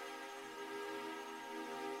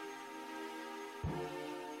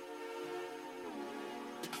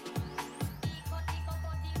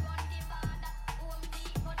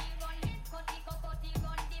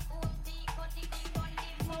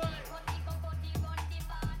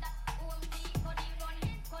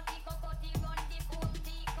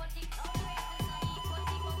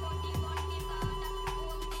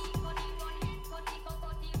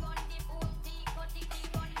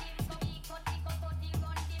 Go,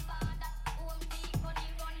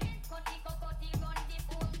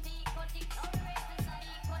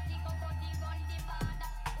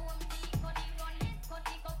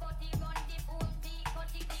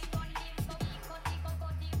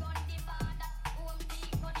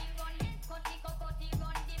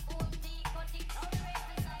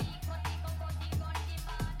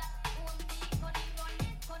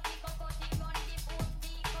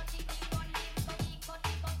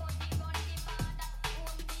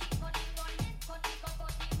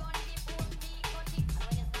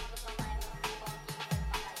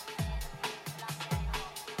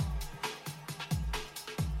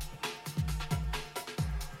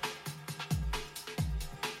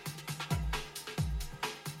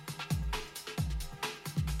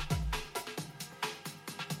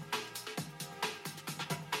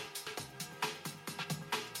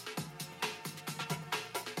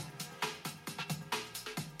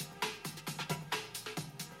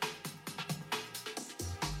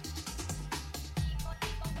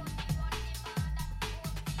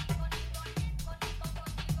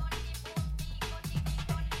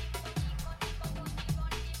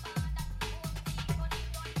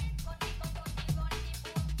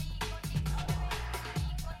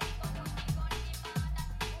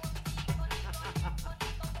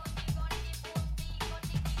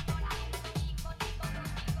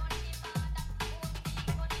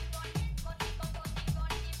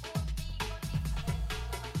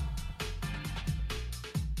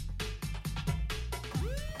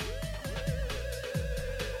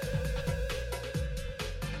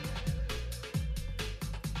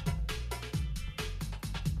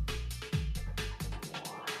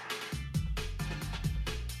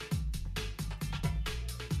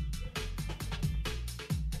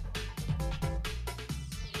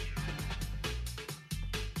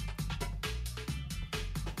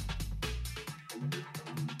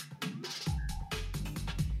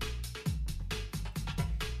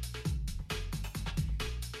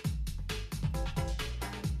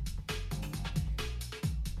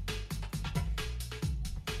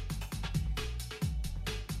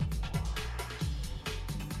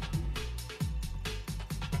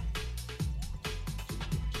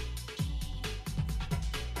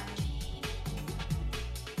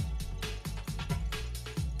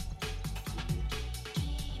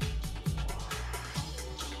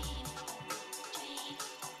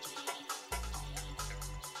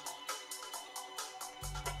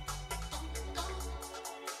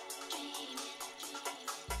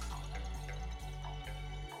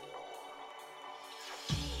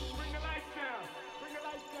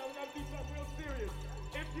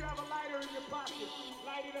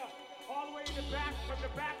 way in the back, from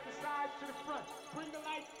the back, the side to the front. Bring the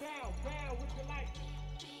lights down, down with the lights.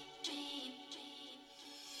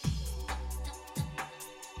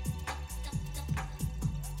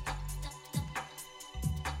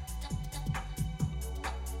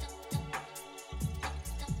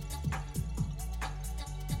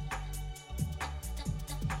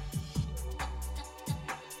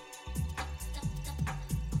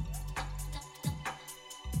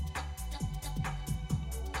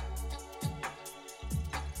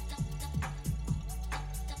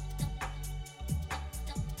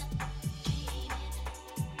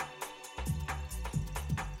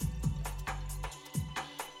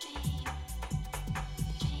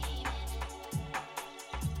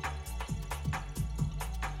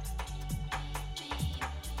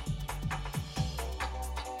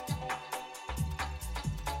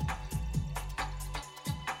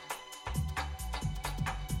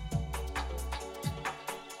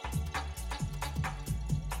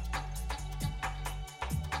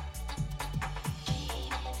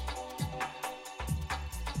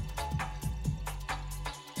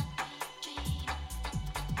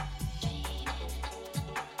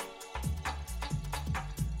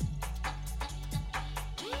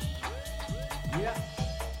 Yeah.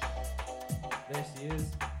 There she is.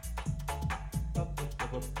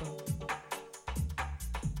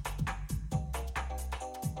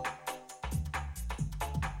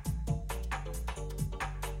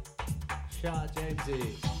 Shout out Jamesy.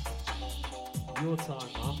 Your time,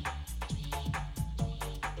 Mum.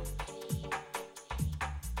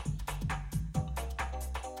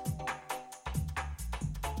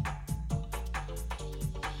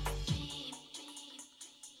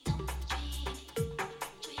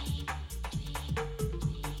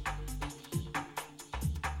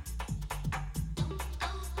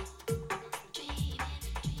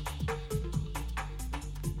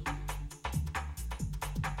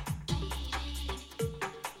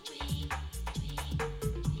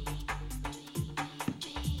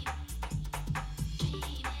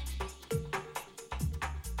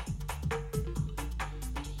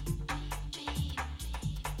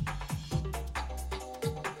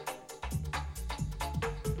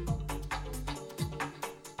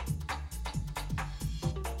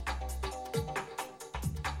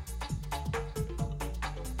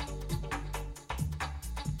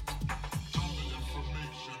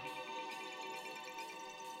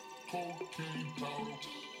 Cocaine powder.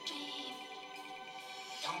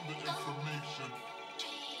 I'm the information.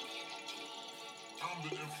 I'm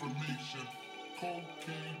the information.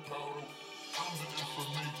 Cocaine powder. I'm the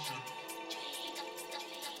information.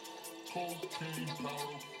 Cocaine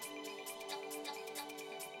powder.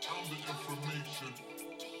 I'm the information.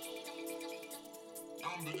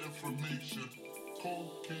 I'm the information.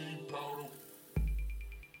 Cocaine powder.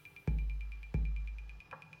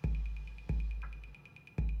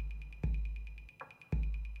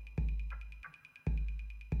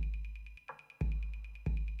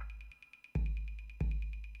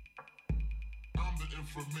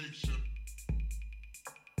 Information.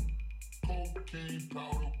 Cocaine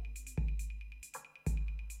powder.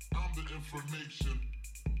 I'm the information.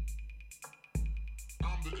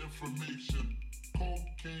 I'm the information.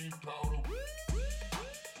 Cocaine powder.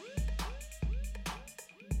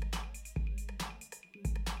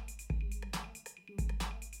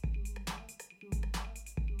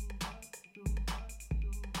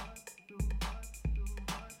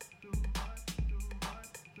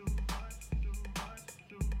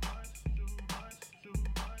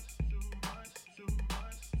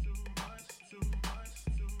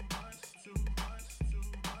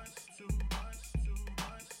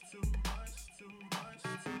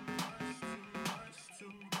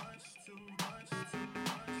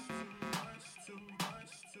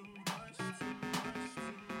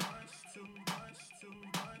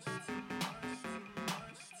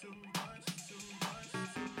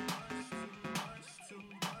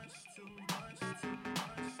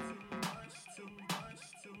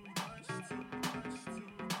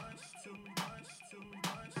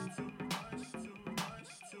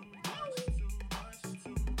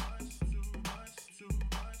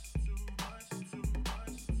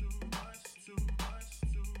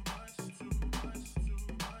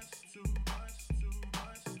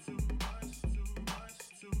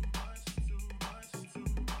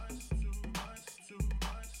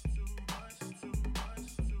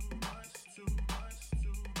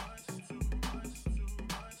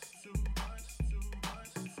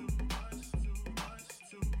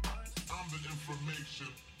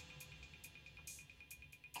 Information.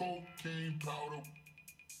 Cocaine powder.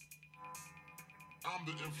 I'm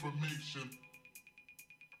the information.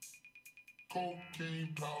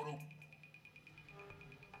 cocaine powder.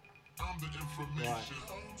 I'm the information.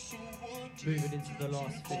 Moving into the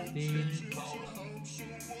last 15.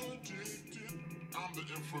 I'm the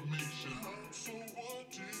information.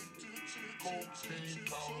 Cocaine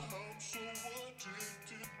powder.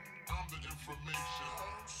 I'm the information.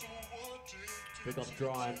 Big up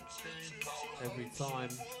Drive. Every time.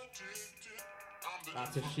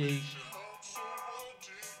 That's a she.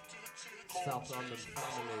 South London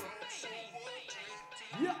family.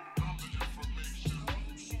 Yeah.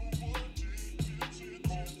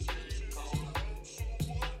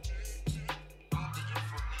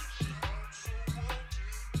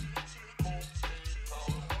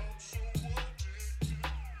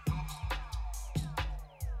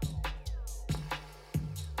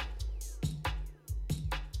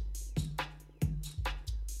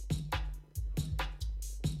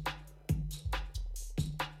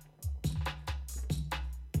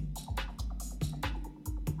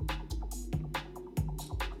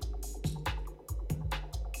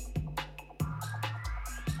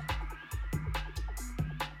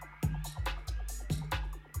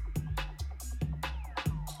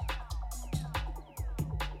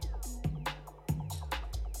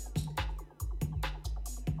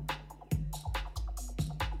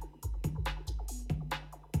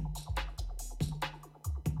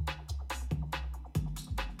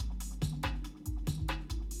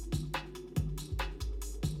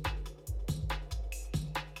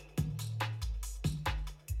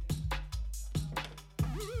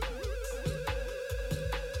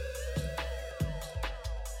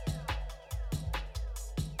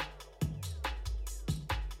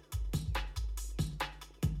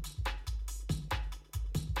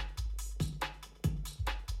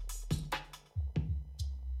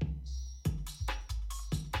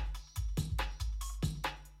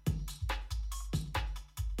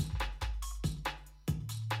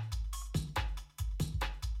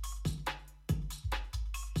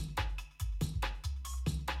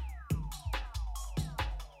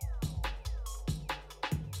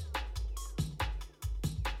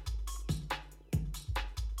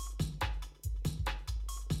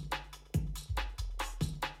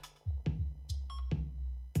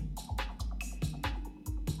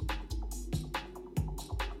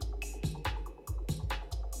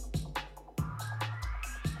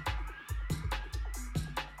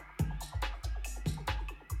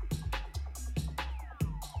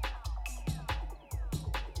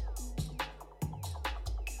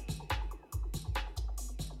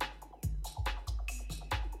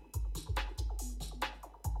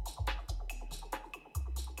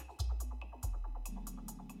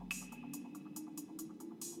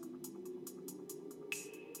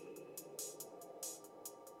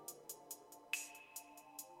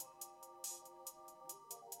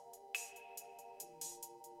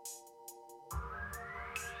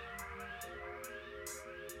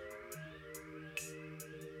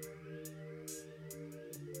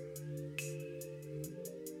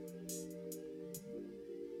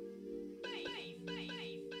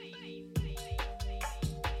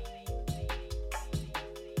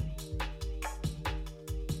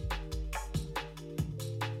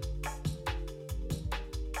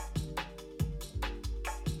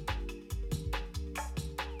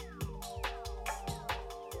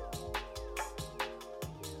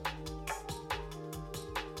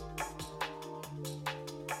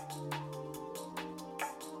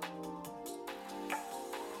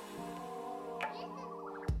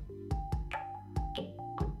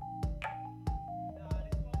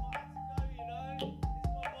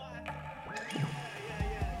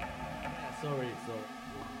 Sorry,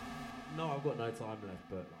 no, I've got no time left,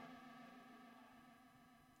 but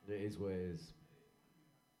it is what it is.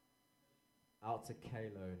 Out to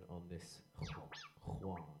K-Lone on this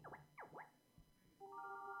Juan.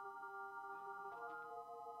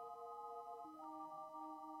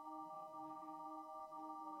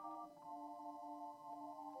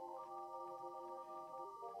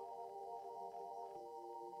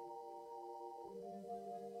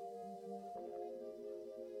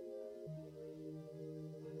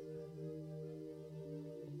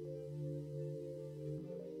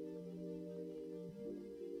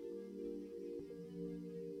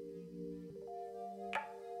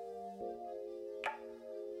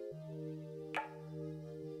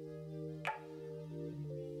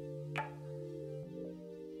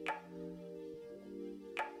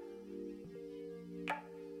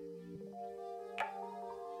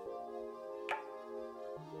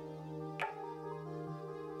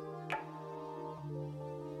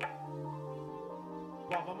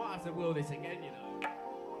 Well, I might have to will this again, you know.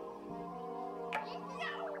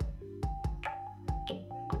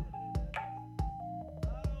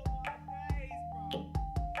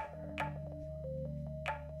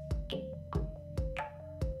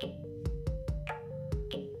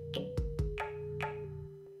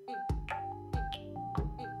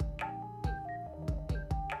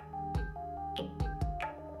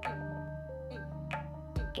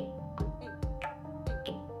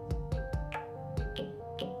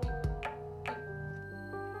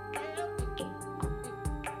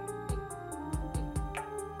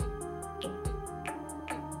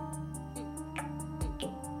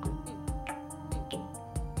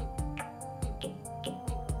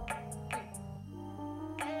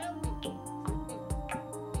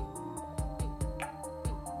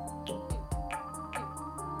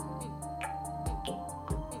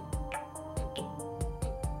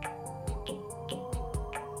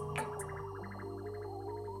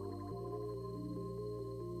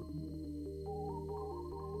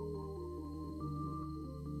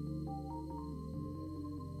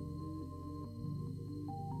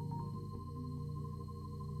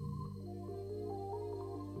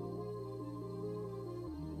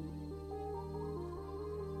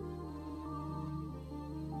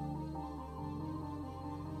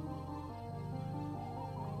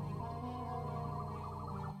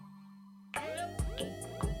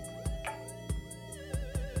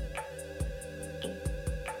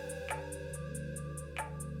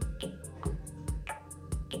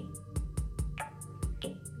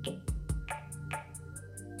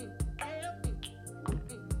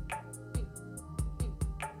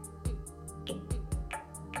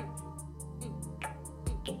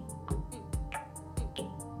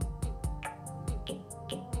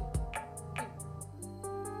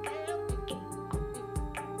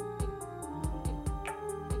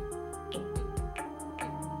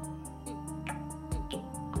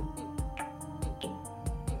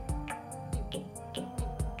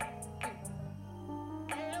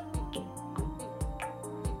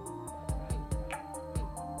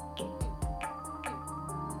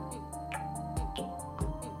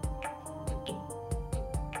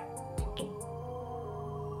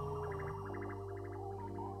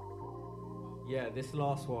 Yeah, this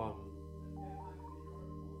last one.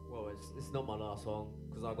 Well, it's not my last song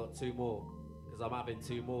because I got two more. Because I'm having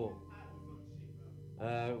two more.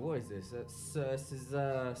 What is this? This is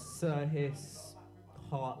Sir Hiss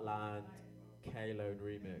Heartland K-Lone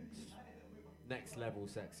remix. Next level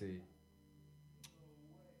sexy.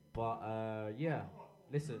 But yeah,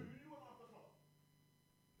 listen.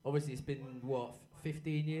 Obviously, it's been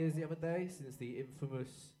 15 years the other day since the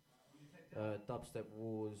infamous Dubstep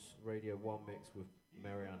Wars Radio 1 mix with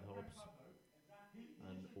Marianne Hobbs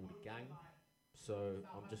and all the gang. So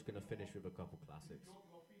I'm just going to finish with a couple classics.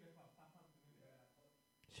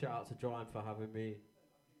 Shout out to Brian for having me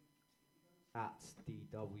at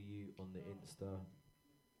DW on the Insta.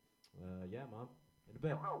 Yeah, man. In a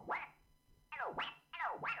bit.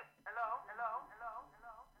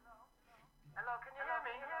 Hello, can you hear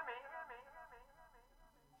me?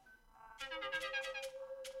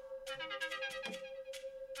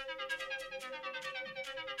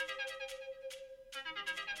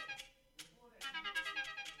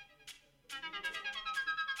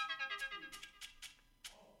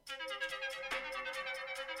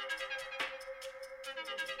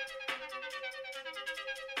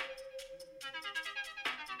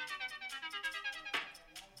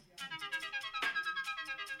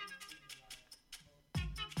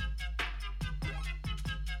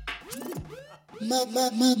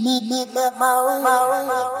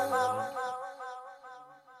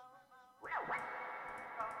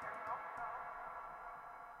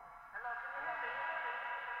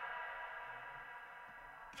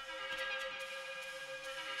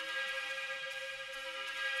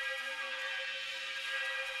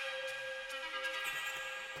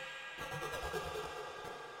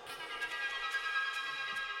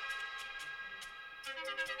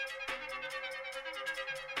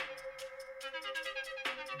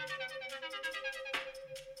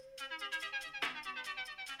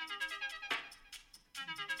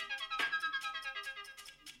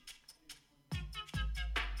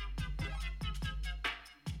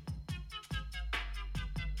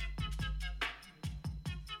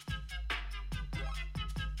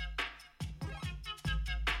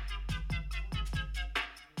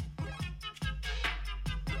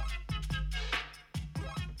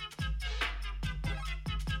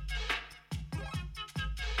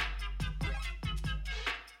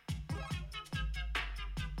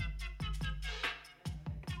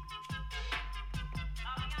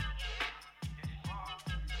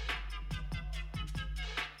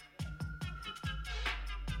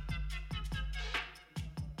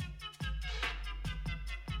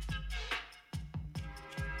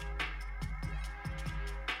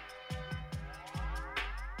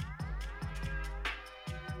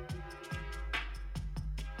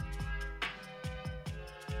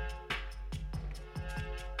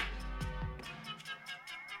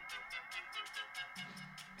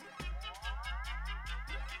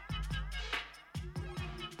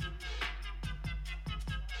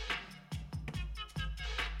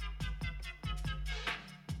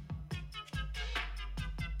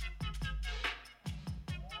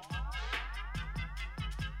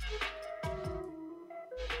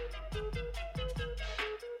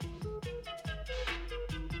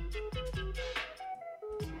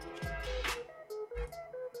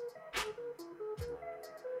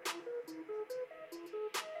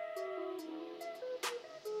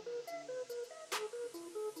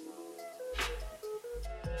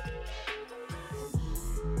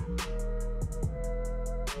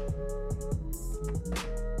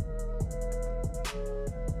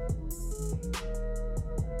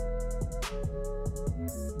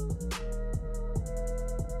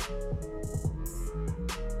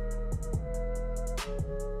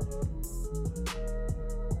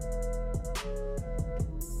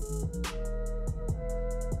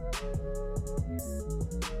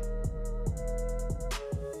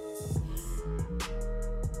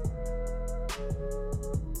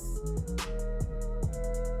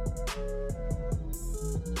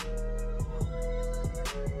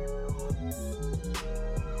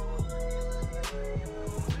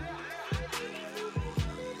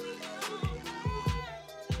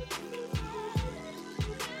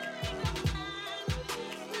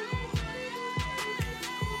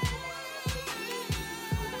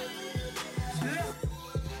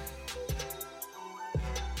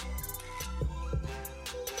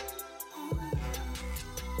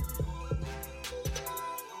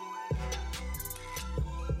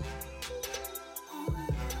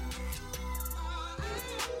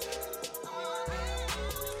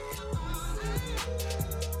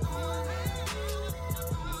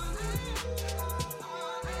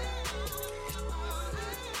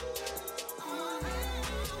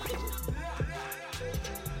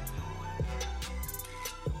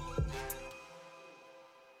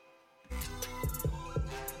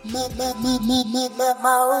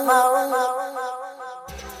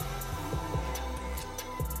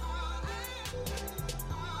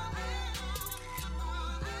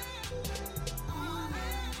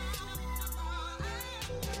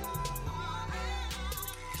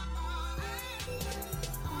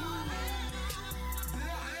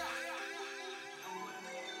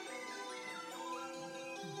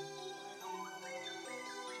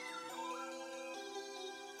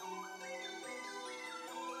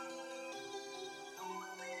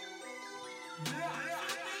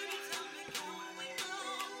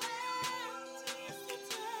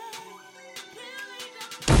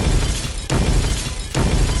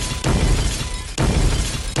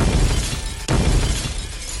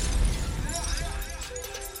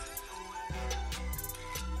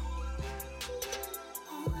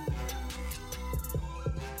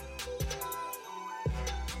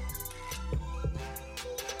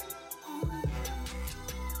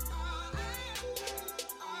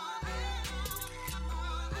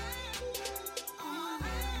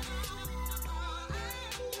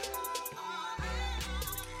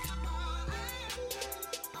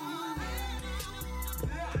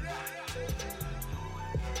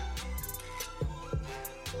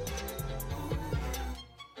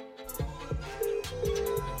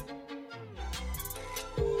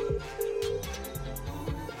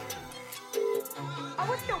 I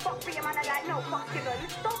would still box for you, man, I like no fucks given.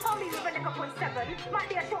 Don't call me with a liquor point 7. Might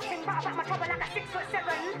be a short thing, but I back my trouble like a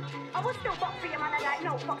 6'7". I would still box for you, man, I like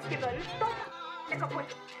no fucks given. Don't liquor point.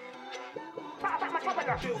 But I back my trouble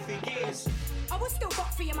like filthy gears. I would still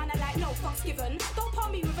box for you, man, I like no fucks given. Don't call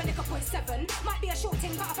me with a liquor point 7. Might be a short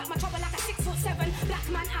thing, but I back my trouble like a 6'7". Black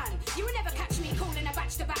man and you will never catch me calling a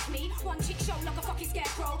batch to back me. One chick show like a fucking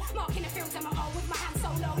scarecrow. Marking the fields on my own with my hands so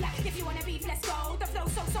low. Like if you wanna beef, let's go. The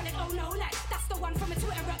flow's so solid, oh no, like that's the one from a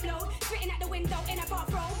Twitter upload. Spitting at the window in a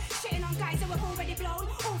bathrobe. Shitting on guys who have already blown.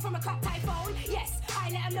 All from a cup type phone. Yes, I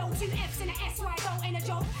let them know 2 F's and a S, why don't ain't a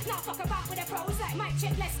joke. Now fuck about with the pros. Like mic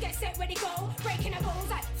check, let's get set, ready, go. Breaking the rules,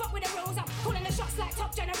 like fuck with the rules. I'm calling the shots like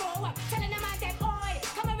top general. I'm telling the man them, oi,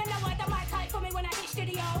 come over and lower the mic height for me when I hit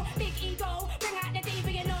studio. Big ego, bring out the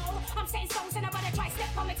diva, you know. I'm setting stones and I'm gonna try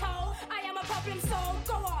step on my toe. I am a problem, so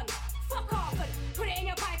go on. Fuck off and put it in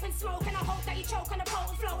your pipe and smoke. And I hope that you choke on the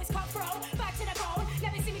potent flow. It's cutthroat, back to the bone.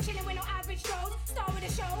 Never see me chilling with no average Joes. Star of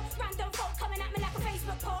the show, random folk coming at me like a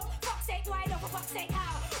Facebook post. Fuck's sake, why not? For fuck's sake,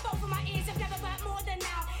 how? Both of my ears have never burnt more than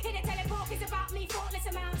now. Hear the teletalk is about me, thoughtless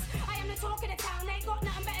amounts. I am the talk of the town. Ain't got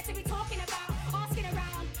nothing better to be talking about. Asking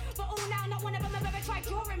around, but all now, not one of them have ever tried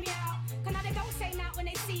drawing me out. Cause now they don't say now when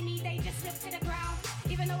they see me, they just look to the ground.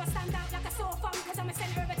 Even though I stand out like a sore thumb, cause I'm a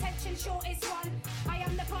centre of attention, shortest one. I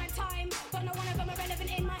am the prime time, but no one of them are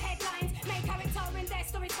relevant in my headlines. Main character in their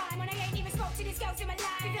story time, when I ain't even spoke to these girls in my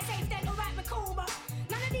life. If you're safe, then alright, we're cool, but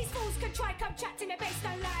none of these fools can try come chat to me based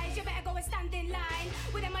on lies. You better go and stand in line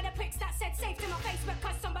with them other pricks that said safe to my face, but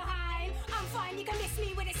cuss I'm behind. I'm fine, you can miss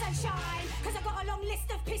me with the sunshine, cause I got a long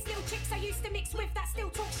list of piss little chicks I used to mix with that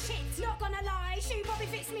still talk shit. Not gonna lie, shoe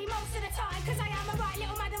probably fits me most of the time, cause I am a right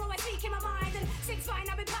little madam who I speak in my mind. And since fine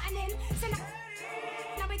I've been patterning, so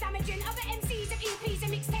now we're damaging other MCs and EPs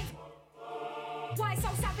and mixtapes. Why so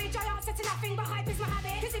savage? I answer to nothing but hype is my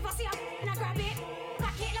habit. Cause if I see a and I grab it,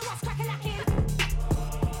 back it, like what's crack-a-lacking.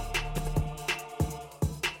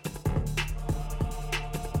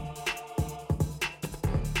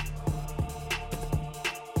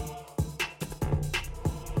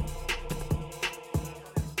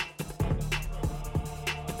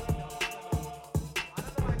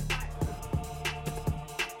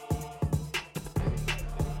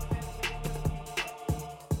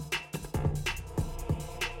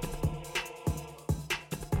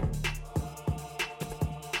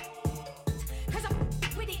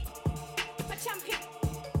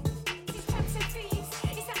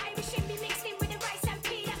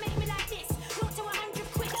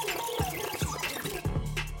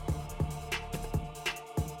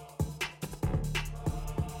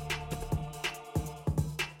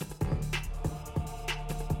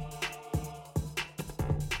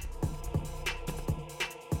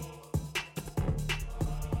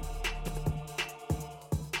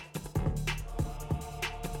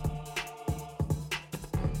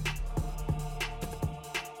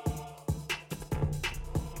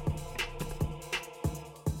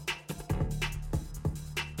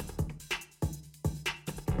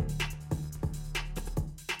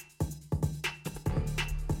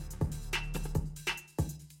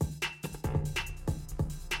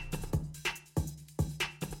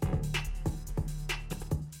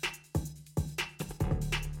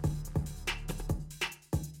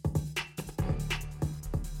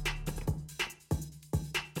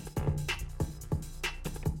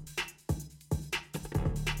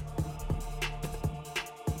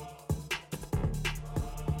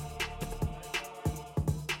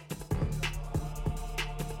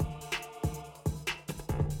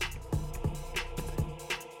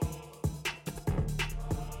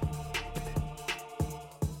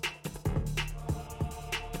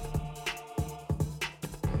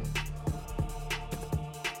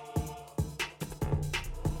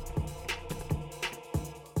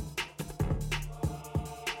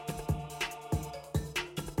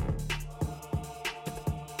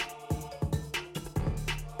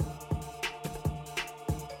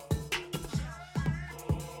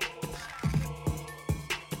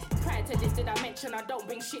 did I mention I don't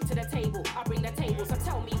bring shit to the table? I bring the table, so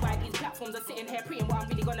tell me why these platforms are sitting here preying what I'm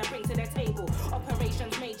really gonna bring to the table.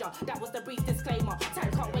 Operations major, that was the brief disclaimer.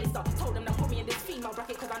 Time can't waste her, told them to put me in this female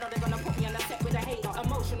bracket cause I know they're gonna put me on the set with a hater.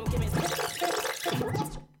 Emotional gimmicks.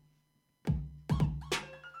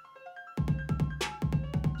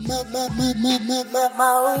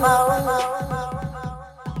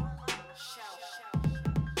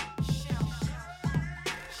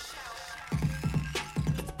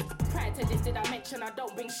 Prior to this, did I mention I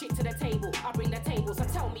don't bring shit to the table? I bring the table, so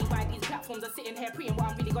tell me why these platforms are sitting here preying what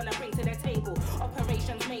I'm really gonna bring to the table.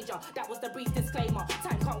 Operations major, that was the brief disclaimer.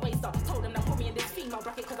 Time can't waste her, told them to put me in this female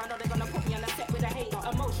bracket cause I know they're gonna put me on the set with a hater.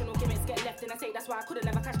 Emotional gimmicks get left in the tape, that's why I couldn't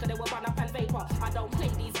never catch cause they were run up and vapor. I don't play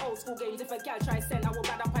these old school games, if a gal tries send I will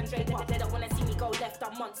bad up and drape her. They don't wanna see me go left,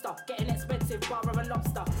 I'm monster. Getting expensive, bar or a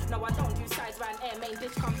lobster. No, I don't do size round air, main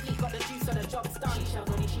dish complete, got the juice so the job's done. She shells,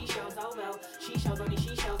 only she shells, oh well. She shells, only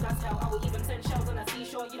she shells, that's hell. I will even send shells on a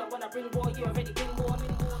seashore. You don't wanna bring war, you already bring war.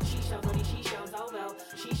 She shells, only she shells, oh well.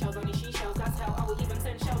 She shells, only she shells, that's hell. I will even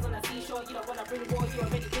send shells on a seashore. You don't wanna bring war, you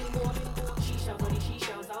already bring war. She shells, only she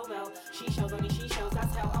shells, oh well. She shells, only she shells,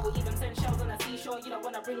 that's hell. I will even send shells on a seashore. You don't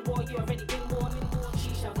wanna bring war, you already bring war.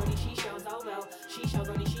 She shells, only she shells, oh well. She shells,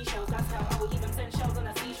 only she shells, that's hell. I will even send shells on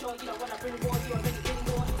a seashore. You don't wanna bring war, you already bring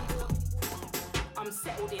war. I'm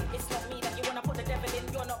settled in, it's not me that you wanna put the devil in.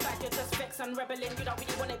 You're not bad, you're just vex and rebelling. You don't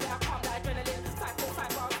really want it, better calm that adrenaline. 5'5",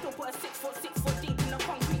 but I'll still put a 6 foot deep in the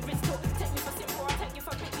concrete wrist hook. Take me for simple, I'll take you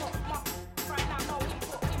for big more. Right now, no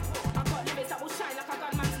import. I got lyrics that will shine like a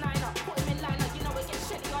gunman's liner. Put him in liner, you know it gets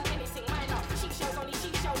shelly on anything minor. She shells only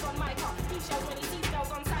she shells on my car. He shells when he sees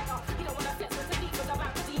girls on sight. He don't wanna flex with the lead with the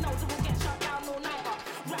back cause he knows it will get shut down all night.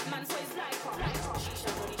 Rap man, so it's like her. She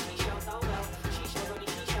shells only she shells, oh well. She shells only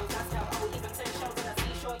she shells, that's hell. I will even send shells on a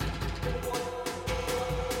seashore.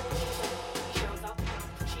 She shells up.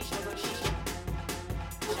 She shells only she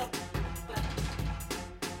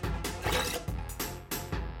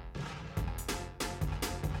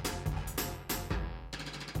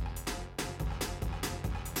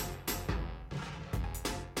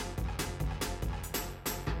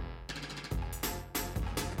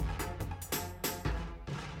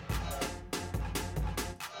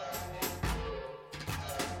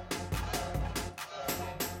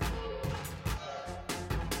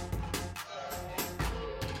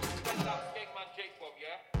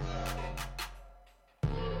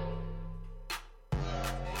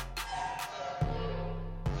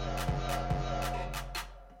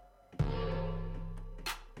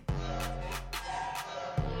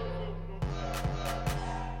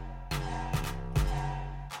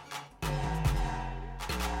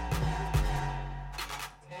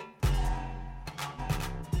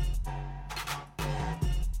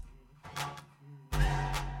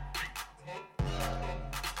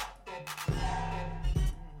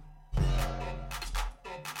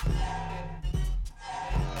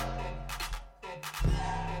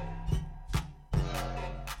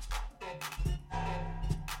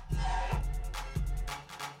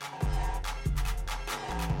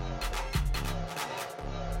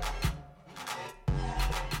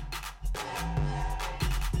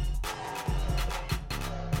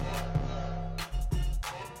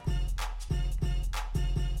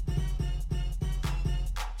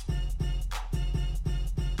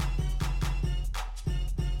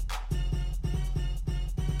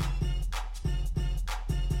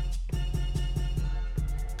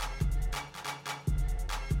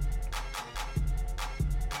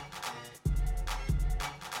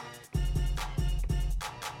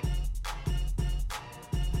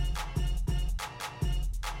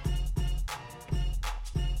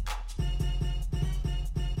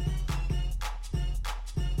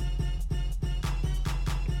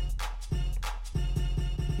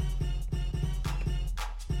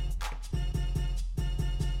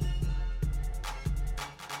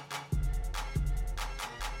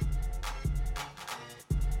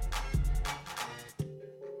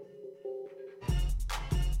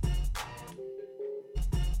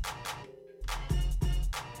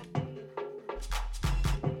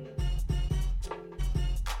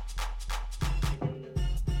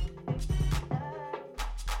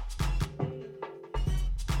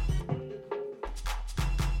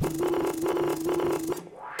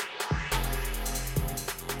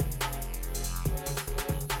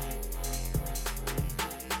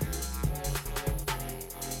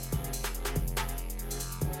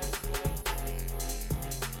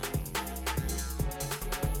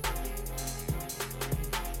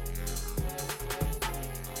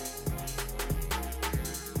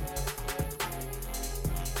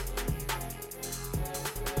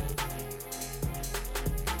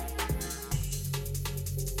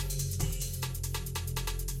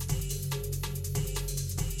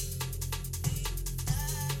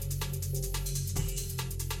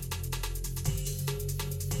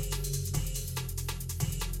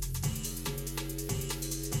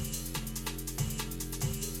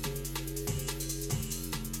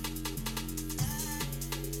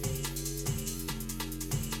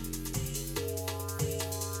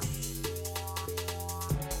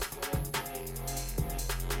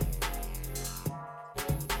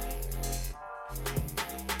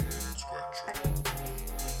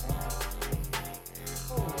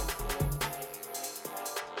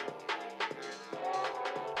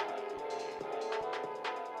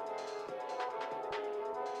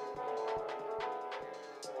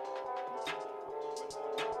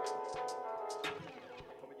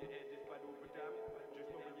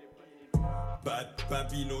Bad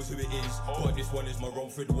B knows who it is, but this one is my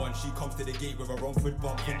Romford one. She comes to the gate with a Romford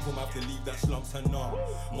bump. Pum have to leave that slumps her numb.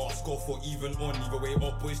 Mask off or even on, either way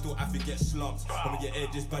up, boys still have to get slumped. And when you air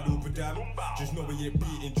this bad over damn, just know we ain't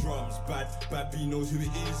beating drums. Bad B knows who it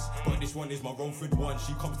is, but this one is my Romford one.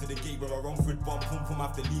 She comes to the gate with a Romford bump. Pum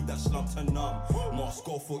have to leave that slumps her numb. Mask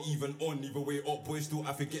off or even on, either way up, boys still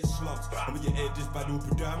have to get slumped. And when you air this bad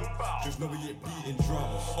over damn, just know we ain't beating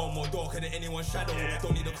drums. I'm more darker than anyone's shadow.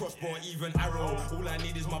 Don't need a crossbow or even arrow. All I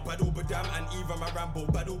need is my bad over damn and even my Rambo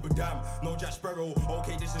bad over damn. No Jack Sparrow.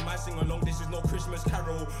 Okay, this is my sing along. This is no Christmas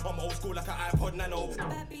carol. I'm old school like an iPod Nano.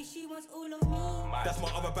 Bad B, she wants all of me. That's my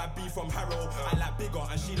other bad B from Harrow. I like bigger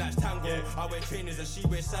and she likes tango. I wear trainers and she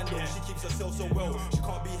wears sandals. She keeps herself so well. She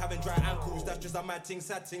can't be having dry ankles. That's just a mad ting,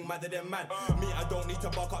 sad ting, madder than mad. Me, I don't need to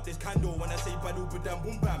buck up this candle. When I say bad over damn,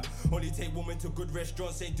 boom bam. Only take women to good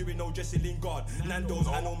restaurants. Ain't doing no Jesse Lingard. Nando's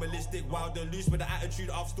animalistic, wild and loose with the attitude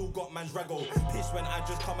I've still got man's raggle. Pissed when I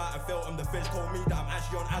just come out and felt them. The feds told me that I'm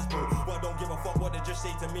actually on Asbo. But I don't give a fuck what they just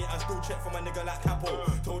say to me. I still check for my nigga like Capo.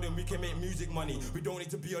 Told him we can make music money. We don't need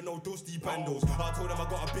to be on no dusty bandos. I told them I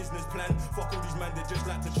got a business plan. Fuck all these man, they just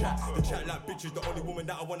like to chat. They chat like bitches. The only woman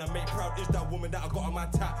that I wanna make proud is that woman that I got on my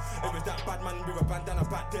tap. It was that bad man with a bandana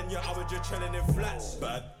back then. Yeah, I was just chilling in flats.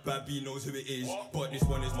 Bad B knows who it is, but this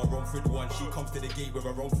one is my Romford one. She comes to the gate with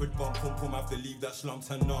a Romford bump. Pum have to leave that slumps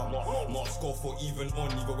her numb. Mask off or even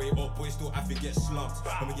on, either way up, boys still have to get slumped.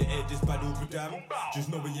 And when you air this bad over damn, just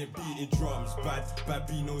know we ain't beating drums. Bad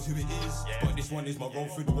B knows who it is, but this one is my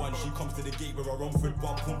Romford one. She comes to the gate with a Romford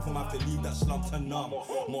bump. Pum have to leave that slumped her numb.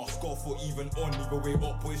 Mask off or even on, either way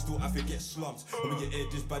up, boys still have to get slumped. And when you air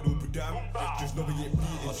this bad over damn, just know we ain't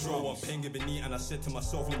beating drums. I saw one penga beneath and I said to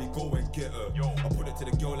myself, let me go and get her. I put it to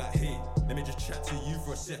the girl like, hey, let me just chat to you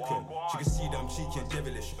for a second. She can see that I'm cheeky and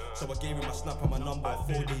devilish, so I gave her my snap and my number.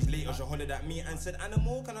 4 days later, she hollered at me and said,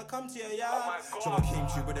 Animal, can I come to you, yeah? So I came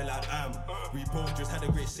to you with a lad, we both just had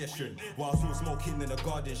a great session. Whilst we were smoking in the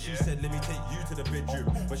garden, she said, let me take you to the bedroom.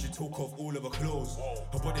 When she took off all of her clothes,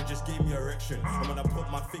 her body just gave me erection. And when I put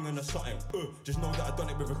my finger in the something, just know that I done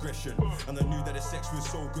it with aggression. And I knew that the sex was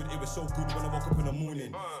so good, it was so good when I woke up in the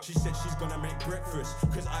morning. She said she's gonna make breakfast,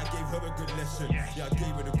 cause I gave her a good lesson. Yeah, I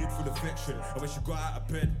gave her the good full affection. And when she got out of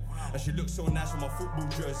bed, and she looked so nice with my football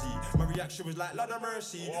jersey, my reaction was like, Lord of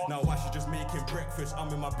mercy. Now why she just making breakfast,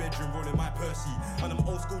 I'm in my bedroom rolling my Percy. And I'm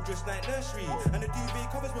old school just like nursery, and the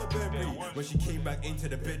duvet covers my Burberry. When she came back into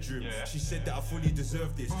the bedroom, she said that I fully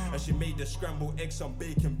deserved this. And she made the scrambled eggs, some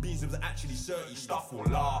bacon, beans. It was actually 30 stuff all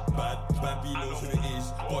la. Bad B knows who it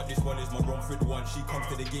is, but this one is my Romford one. She comes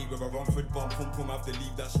to the gate with a Romford bump. Pum have to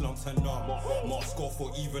leave that slumps her numb. Mask off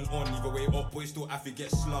or even on, either way up, boys still have to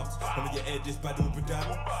get slumped. And when you air this bad over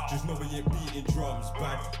damn, just know we ain't beating drums.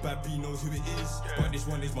 Bad B knows who it is, but this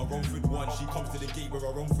one is my Romford one. She comes to the gate with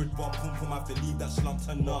a Romford bump. Pum have to leave that slumps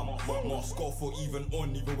her numb. Mask off or even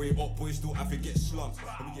on, either way up, boys still have to get slumped.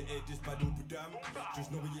 And when you air this bad over damn,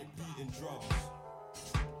 just know we ain't beating drums.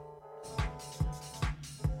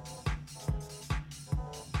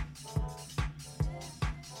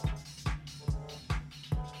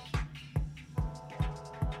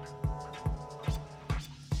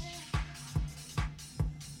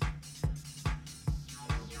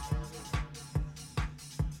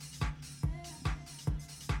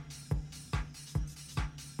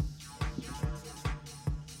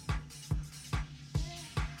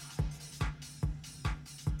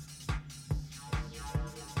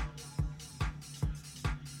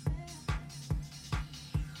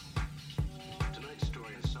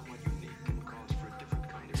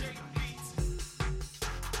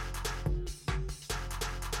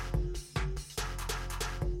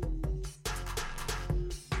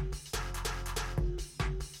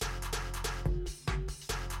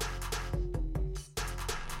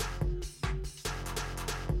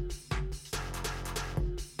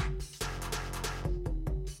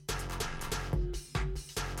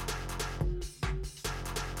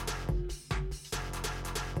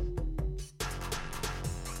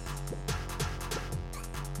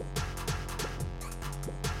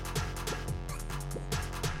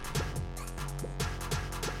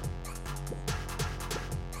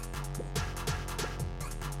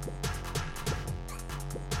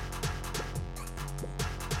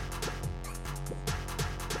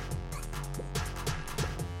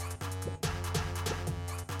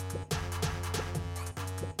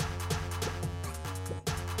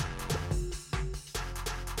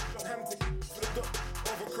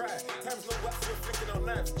 Times no wax, you're flicking on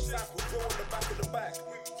knives. Cycle, throw on the back of the bag.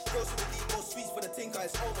 Girls with the emo sweets for the tinker,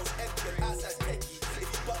 it's almost empty. And outside techie. If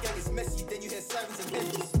you butt gang is messy, then you hear sirens and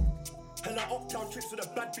heavies. Hella uptown trips with a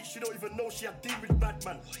bad bitch, she don't even know she had deal with bad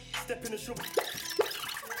man. Step in the shop.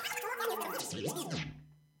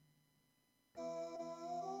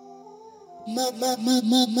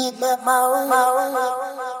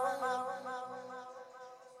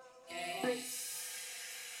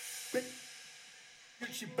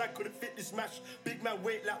 She back on the fitness match. Big man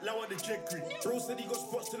wait like low on the Jenkins. Bro said he got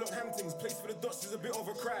spots to look Hamptons. Place for the dots is a bit of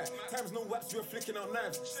a cry. Times no waps, we're flicking out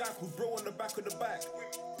knives. Cycle bro on the back of the bike.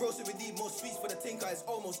 Bro said we need more sweets for the tinker. It's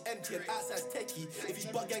almost empty and outside's techie. If his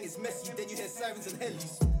butt gang is messy, then you hear sirens and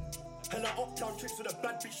helis. Hella uptown trips with a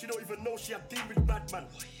bad bitch, she don't even know she had deal with bad man.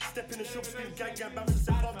 Step in the shop, scream gang bouncers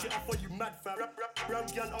and bump it up for you mad fam. Brown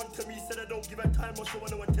girl onto me, said I don't give her time or show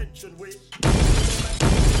her no attention, wait.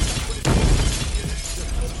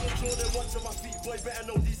 Show them once on my feet, boy, better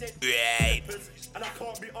know these ain't rappers. And I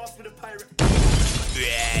can't be asked with a pirate.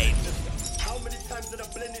 How many times did I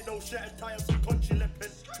blend it, no shirt and tie on some country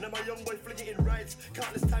leopard? Now my young boy fling it in rides,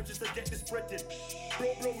 countless times just to get this bread in.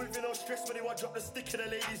 Bro, moving on stress when they want to drop the stick in the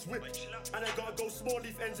lady's whip. And I gotta go small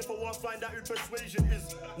leaf ends if I want to find out who persuasion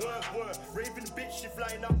is. Word, raving bitch, she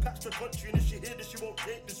flying out past the country. And if she hear this, she won't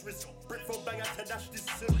take this risk. Brick from bang out to dash this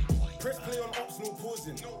silk. Press play on ops, no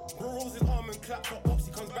pausing. Bro rolls his arm and clap for ops,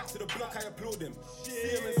 he comes back to the block, I applaud him.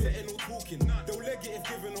 See him and setting no talking. They'll leg it if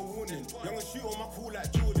given a warning. Young and shoot on my cool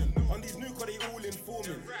like Jordan. On these new they all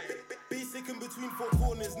informing. Basic in between four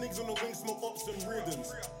corners, niggas on the wing smoke ops and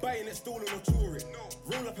Rawdons. Buying it, stolen or touring.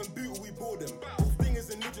 Roll up and boot, we board them. Both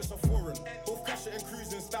thingers and ninjas are foreign. Both cash it and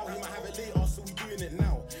cruising style, he might have it later, so we doing it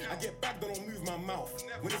now. I get bagged, I don't move my mouth.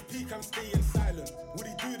 When it's peak, I'm staying silent. Would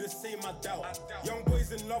he do the same? I doubt. Young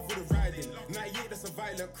boys in love with the riding. 98, that's a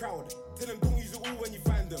violent crowd. Tell him don't use it all when you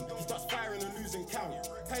find them. He starts firing and losing count.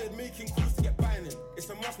 Tired making calls to get binding. It's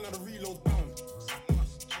a must, now the reload's bound.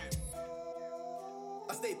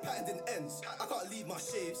 I stay patterned in ends, I can't leave my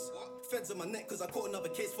shaves. Feds on my neck cause I caught another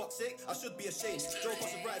case, fuck's sake, I should be ashamed. Drove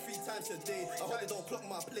past the right 3 times a day, I hope they don't clock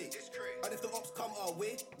my plate. And if the ops come our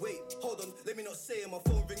way, wait, hold on, let me not say it. My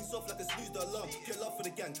phone rings off like a snooze the alarm. Pure love for the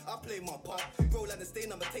gang, I play my part. Bro like the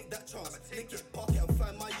stain, I'ma take that chance. Lick it, park it and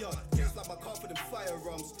find my yard. Just like my car for them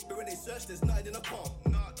firearms. But when they search, there's nothing in the car.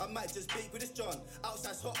 I might just bake with this John.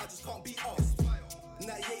 Outside's hot, I just can't be asked.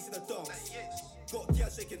 98's in the dance. Got girl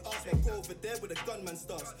shaking ass, man, go over there with a gunman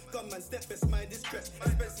stance. Gunman step, best mind is crep.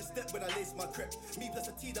 Expensive step when I lace my crep. Me plus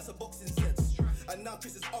a T, that's a boxing set. And now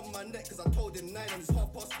Chris is on my neck, cause I told him 9 and it's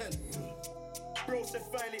 10:30. Bro said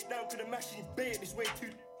file it down, could the machine bait this way too.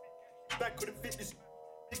 Back couldn't fit this.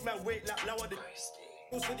 Big man wait like lower the.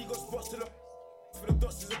 Bro said he got spots to look. For the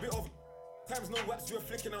dots is a bit of. Times no waps, we're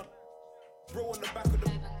flicking out. Bro on the back of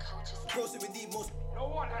the. Bro said we need most. No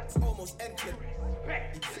one has almost empty.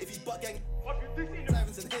 If he's butt gang,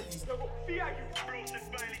 sirens and helis. Fear you, bro, this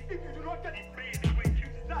smiling. If you do not get it, please, the way you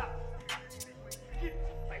start.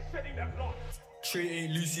 By setting that block. Tray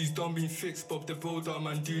ain't loose, he's done been fixed. Bob the builder,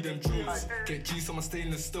 man, do them drills. Get juice on my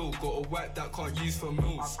stainless steel. Got a wipe that can't use for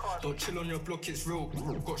meals. Don't chill on your block, it's real.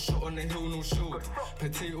 Got shot on the hill, no shield.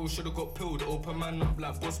 Potato should've got peeled. Open man up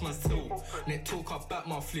like boss man's till. Net talk, I back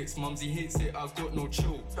my flicks. Mumsy hates it, I got no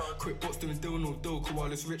chill. Quick box doing deal, no deal.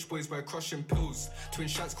 Koalas rich boys by crushing pills. Twin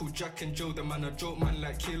shots called Jack and Joe. The man a joke man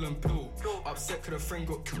like Kill and Pill. Upset cause a friend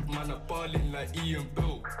got killed. Man a ballin' like Ian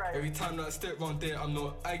Bill. Every time that I step round there, I'm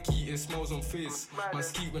not Ike, it smells on face. My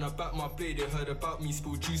skeet when I back my blade, they heard about me,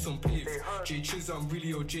 spill juice on pave. J Chiz, I'm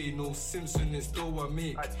really OJ, no Simpson, it's dough I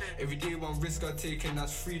make. Every day one risk I take and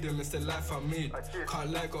that's freedom, it's the life I made.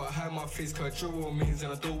 Can't lie, gotta hide my face, cause I draw on means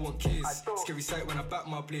and I don't want kids. Scary sight when I back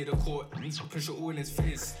my blade, I caught, push it all in his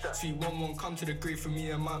face. Sweet 1-1 come to the grave for me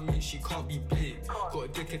and my mate, she can't be played. Gotta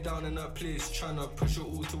dick it down in her place, tryna push it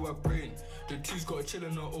all to her brain. The 2's gotta chill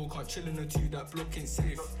in her O, can't chill in the 2, that block ain't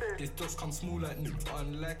safe. This dots come small like Nick, but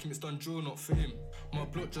unlike him, it's done draw, not for him. My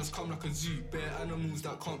block just come like a zoo, bare animals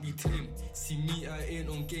that can't be tamed. See me, I ain't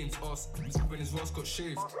on games, ask when his Ross got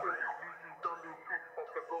shaved.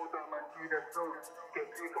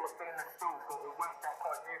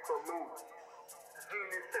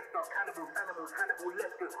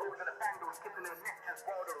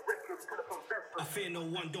 I fear no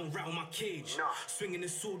one, don't rattle my cage. Swinging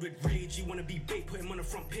his sword with rage, you wanna be bait, put him on the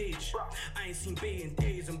front page. I ain't seen bait in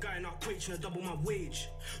days, I'm going out quick, trying to double my wage.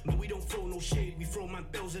 No, we don't throw no shade, we throw man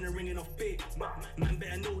bells and a ringing off bait. Man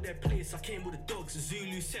better know their place, I came with the dogs,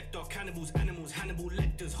 Zulu sector, cannibals, animals, Hannibal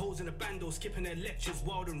lectors, hoes in the bando, skipping their lectures,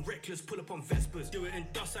 wild and reckless, pull up on Vespers. Do it in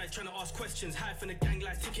dust side, trying to ask questions, hide from the gang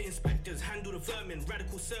like ticket inspectors, handle the vermin,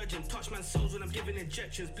 radical surgeon, touch man's cells when I'm giving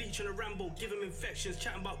injections, bleach on a Rambo, give him infections,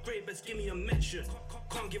 chatting about grey best give me a mention.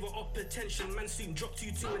 Can't give her up attention, man soon drop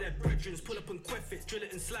 2-2 with their brethren. Pull up and queff it, drill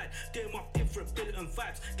it and slide. Do 'em up different, billet and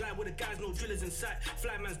vibes. Glide with the guys, no drillers inside.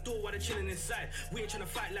 Fly man's door while they're chilling inside. We ain't tryna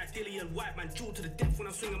fight like Dilly and White, man. Jewel to the death when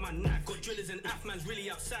I'm swinging my knife. Got drillers and Af man's really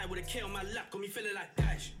outside with a K on my lap. Got me feeling like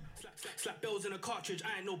Dash. Slap bells in a cartridge,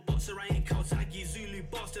 I ain't no boxer, I ain't Kawasaki. Zulu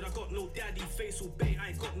bastard, I got no daddy. Face or bait, I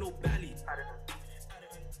ain't got no belly.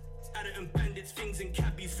 Addict and bandits, things in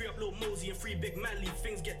cabbies. Free up Lil Mosey and free Big Manly.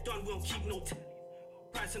 Things get done, we don't keep no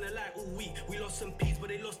price on the light all week. We lost some peas, but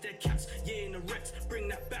they lost their caps. Yeah, in the Rex, bring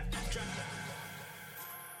that back. Drag back.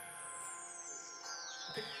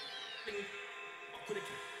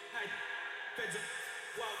 Feds up.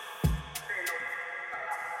 Wow.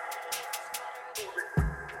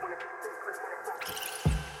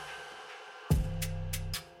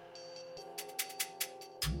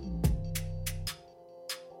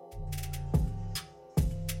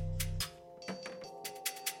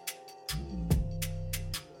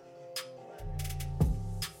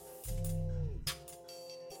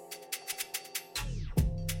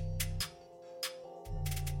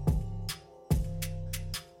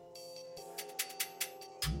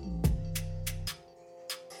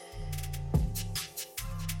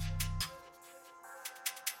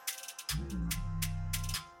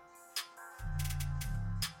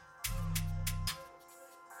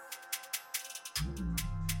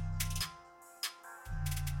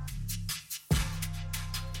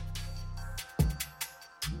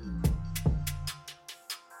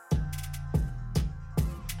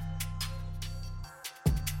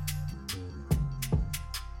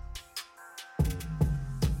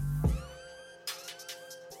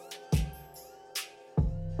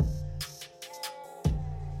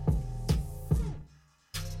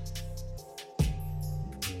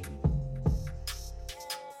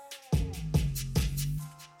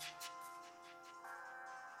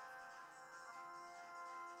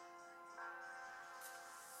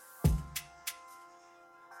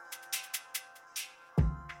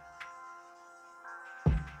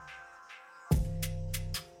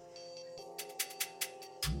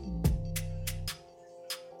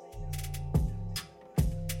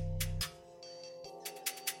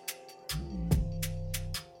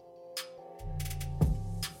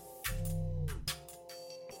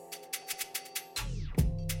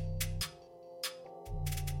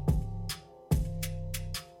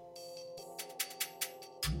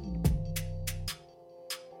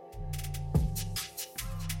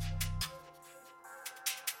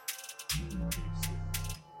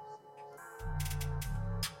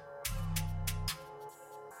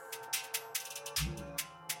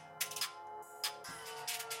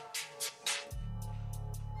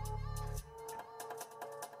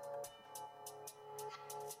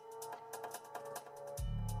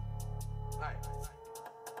 Aye.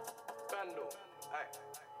 Bando. Aye.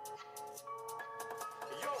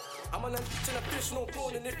 Yo. I'm an in a fish, no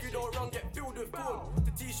prawn, and if you don't run, get filled with corn.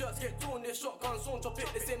 The t-shirts get torn, their shotguns on top, it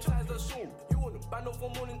the same size as Sean. Yawn, bando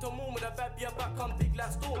from morning to morning with a bad beer back, come big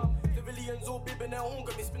like storm. Civilians all bibbing their home,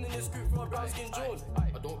 got me spinning this scoop for a brown skin John.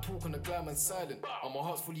 I don't talk on the gram and silent. And my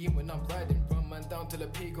heart's fully in when I'm riding. Run man down till a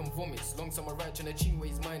pagan vomits. Long time I ride and a chin where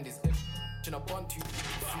his mind is. And I bun to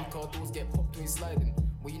 3-car doors get popped when he's sliding.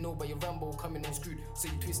 Well, you know by your Rambo coming on screwed, so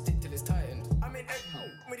you twist it till it's tightened. I'm in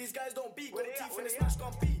where these guys don't beat, got the teeth in the smash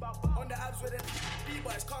can't beat. On the abs where they beat,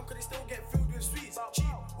 but it's calm cause they still get filled with sweets. Cheap,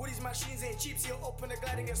 all these machines ain't cheap, so you open the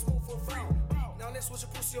glide and get smoked for free. Now let's watch a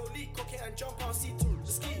pussy or leak, cock it and jump on C2,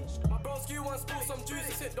 the ski. My broski wants to spill some juice,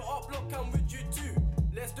 he said the up block I'm with you too.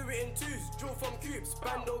 Let's do it in twos, draw from cubes,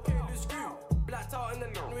 bando, K, screw. Blacked out in the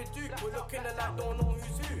night with Duke, we're looking at like don't know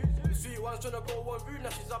who's who. The sweet one's tryna go one through, now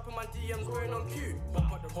she's up in my DMs going on cue.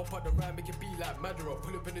 Hop out the rhyme, make it be like Madara.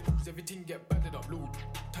 Pull up in the dudes, everything get battered up. Lord,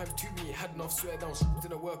 times 2 me, had enough, swear down.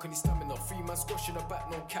 Didn't work on his stamina. 3 man squash in the back,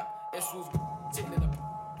 no cap. S was sitting in the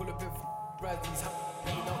pull up in ride these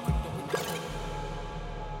hanging out quick, the window.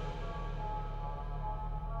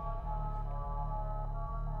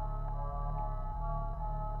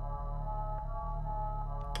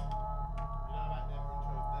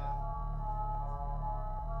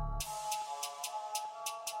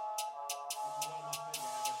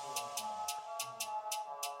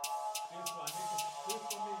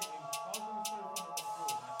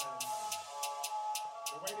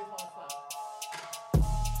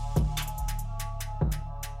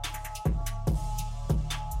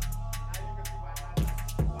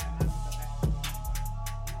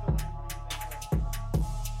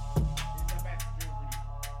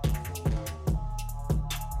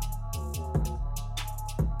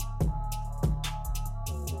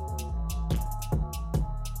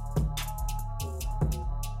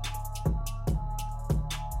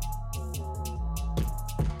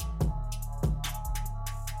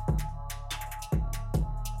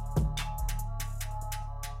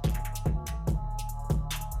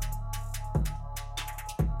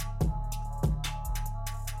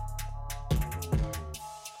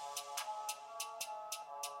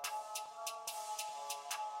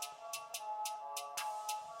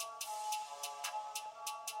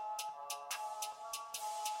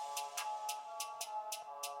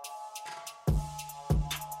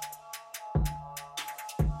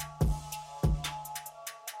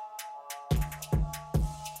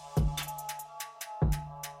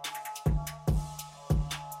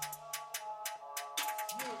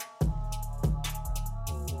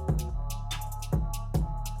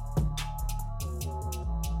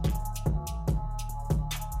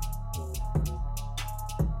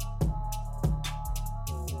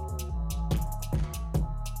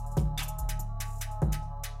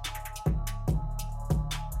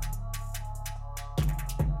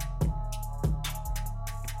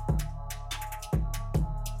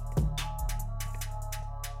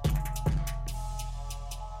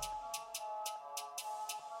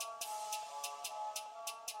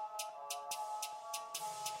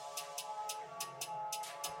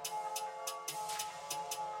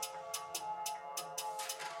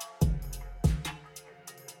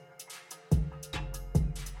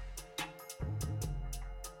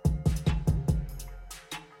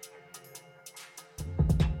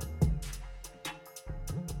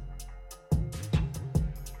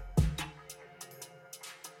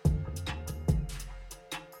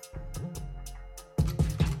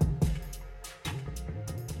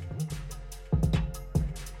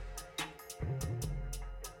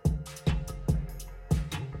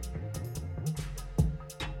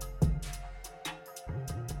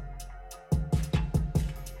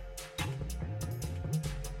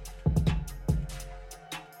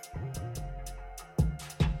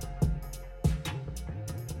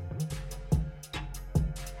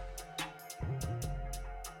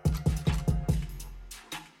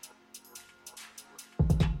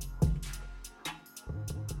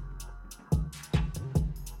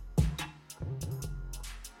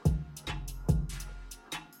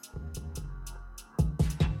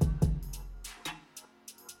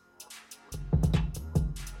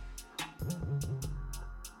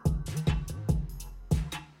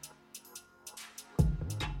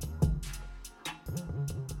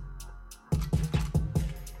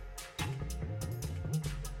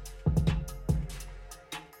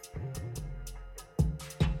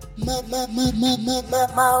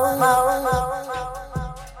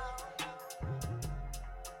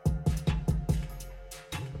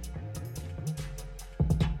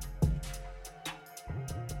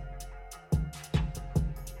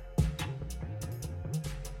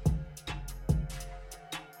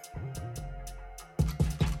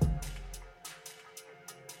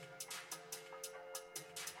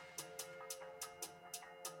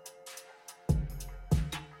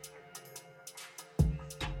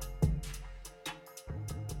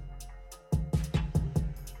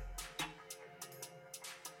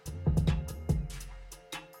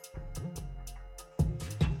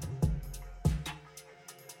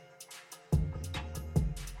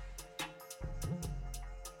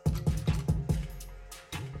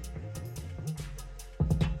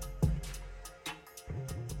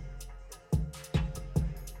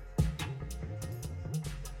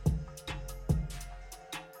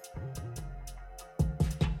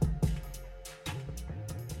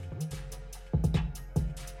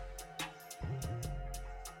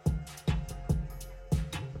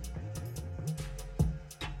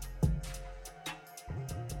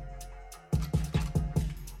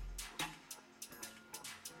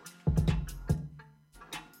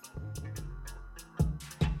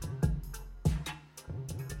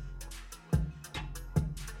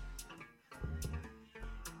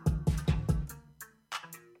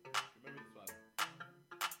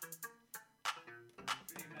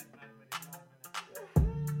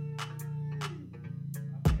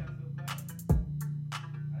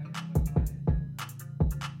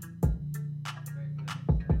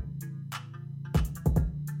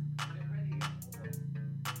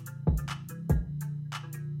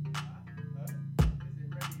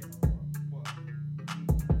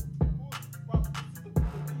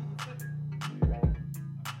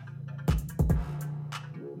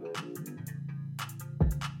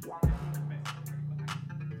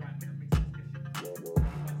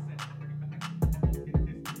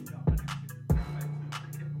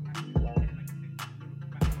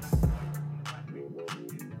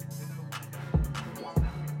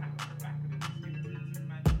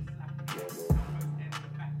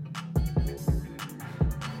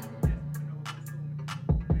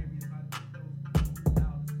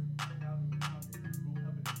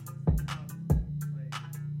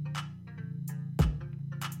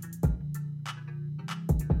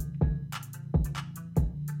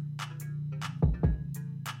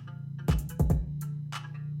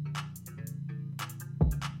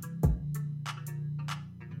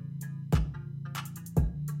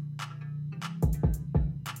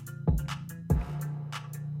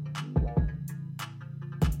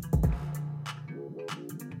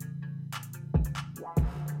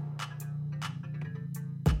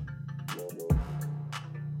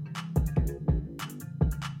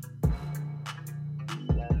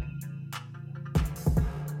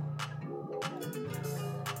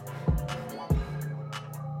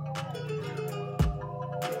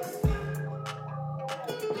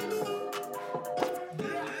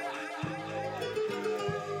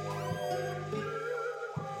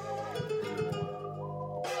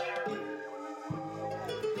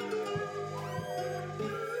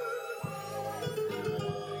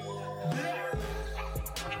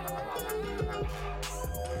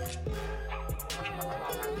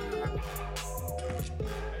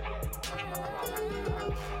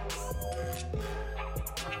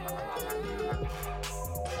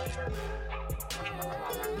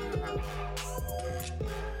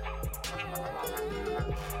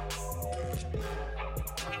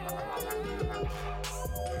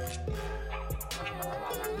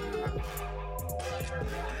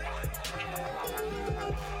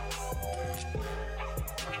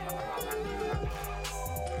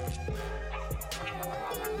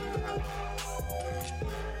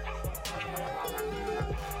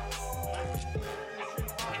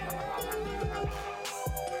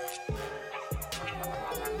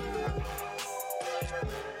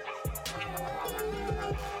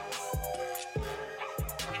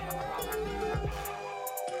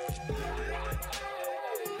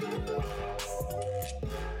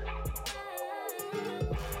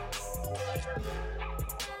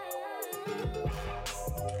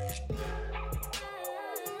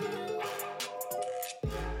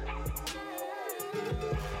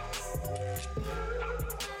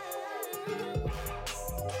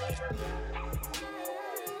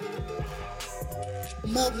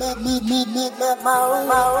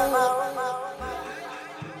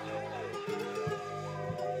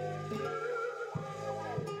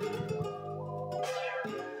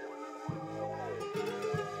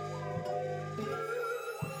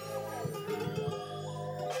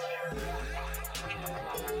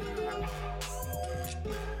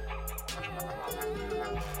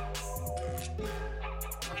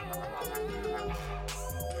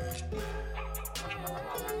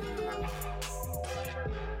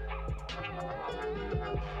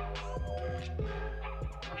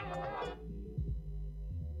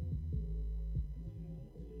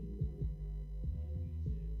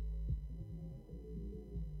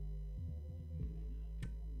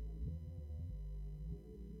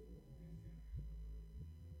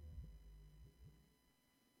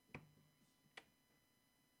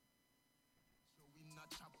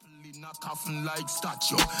 Not coffin like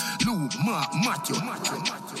statue. Luke, Matthew.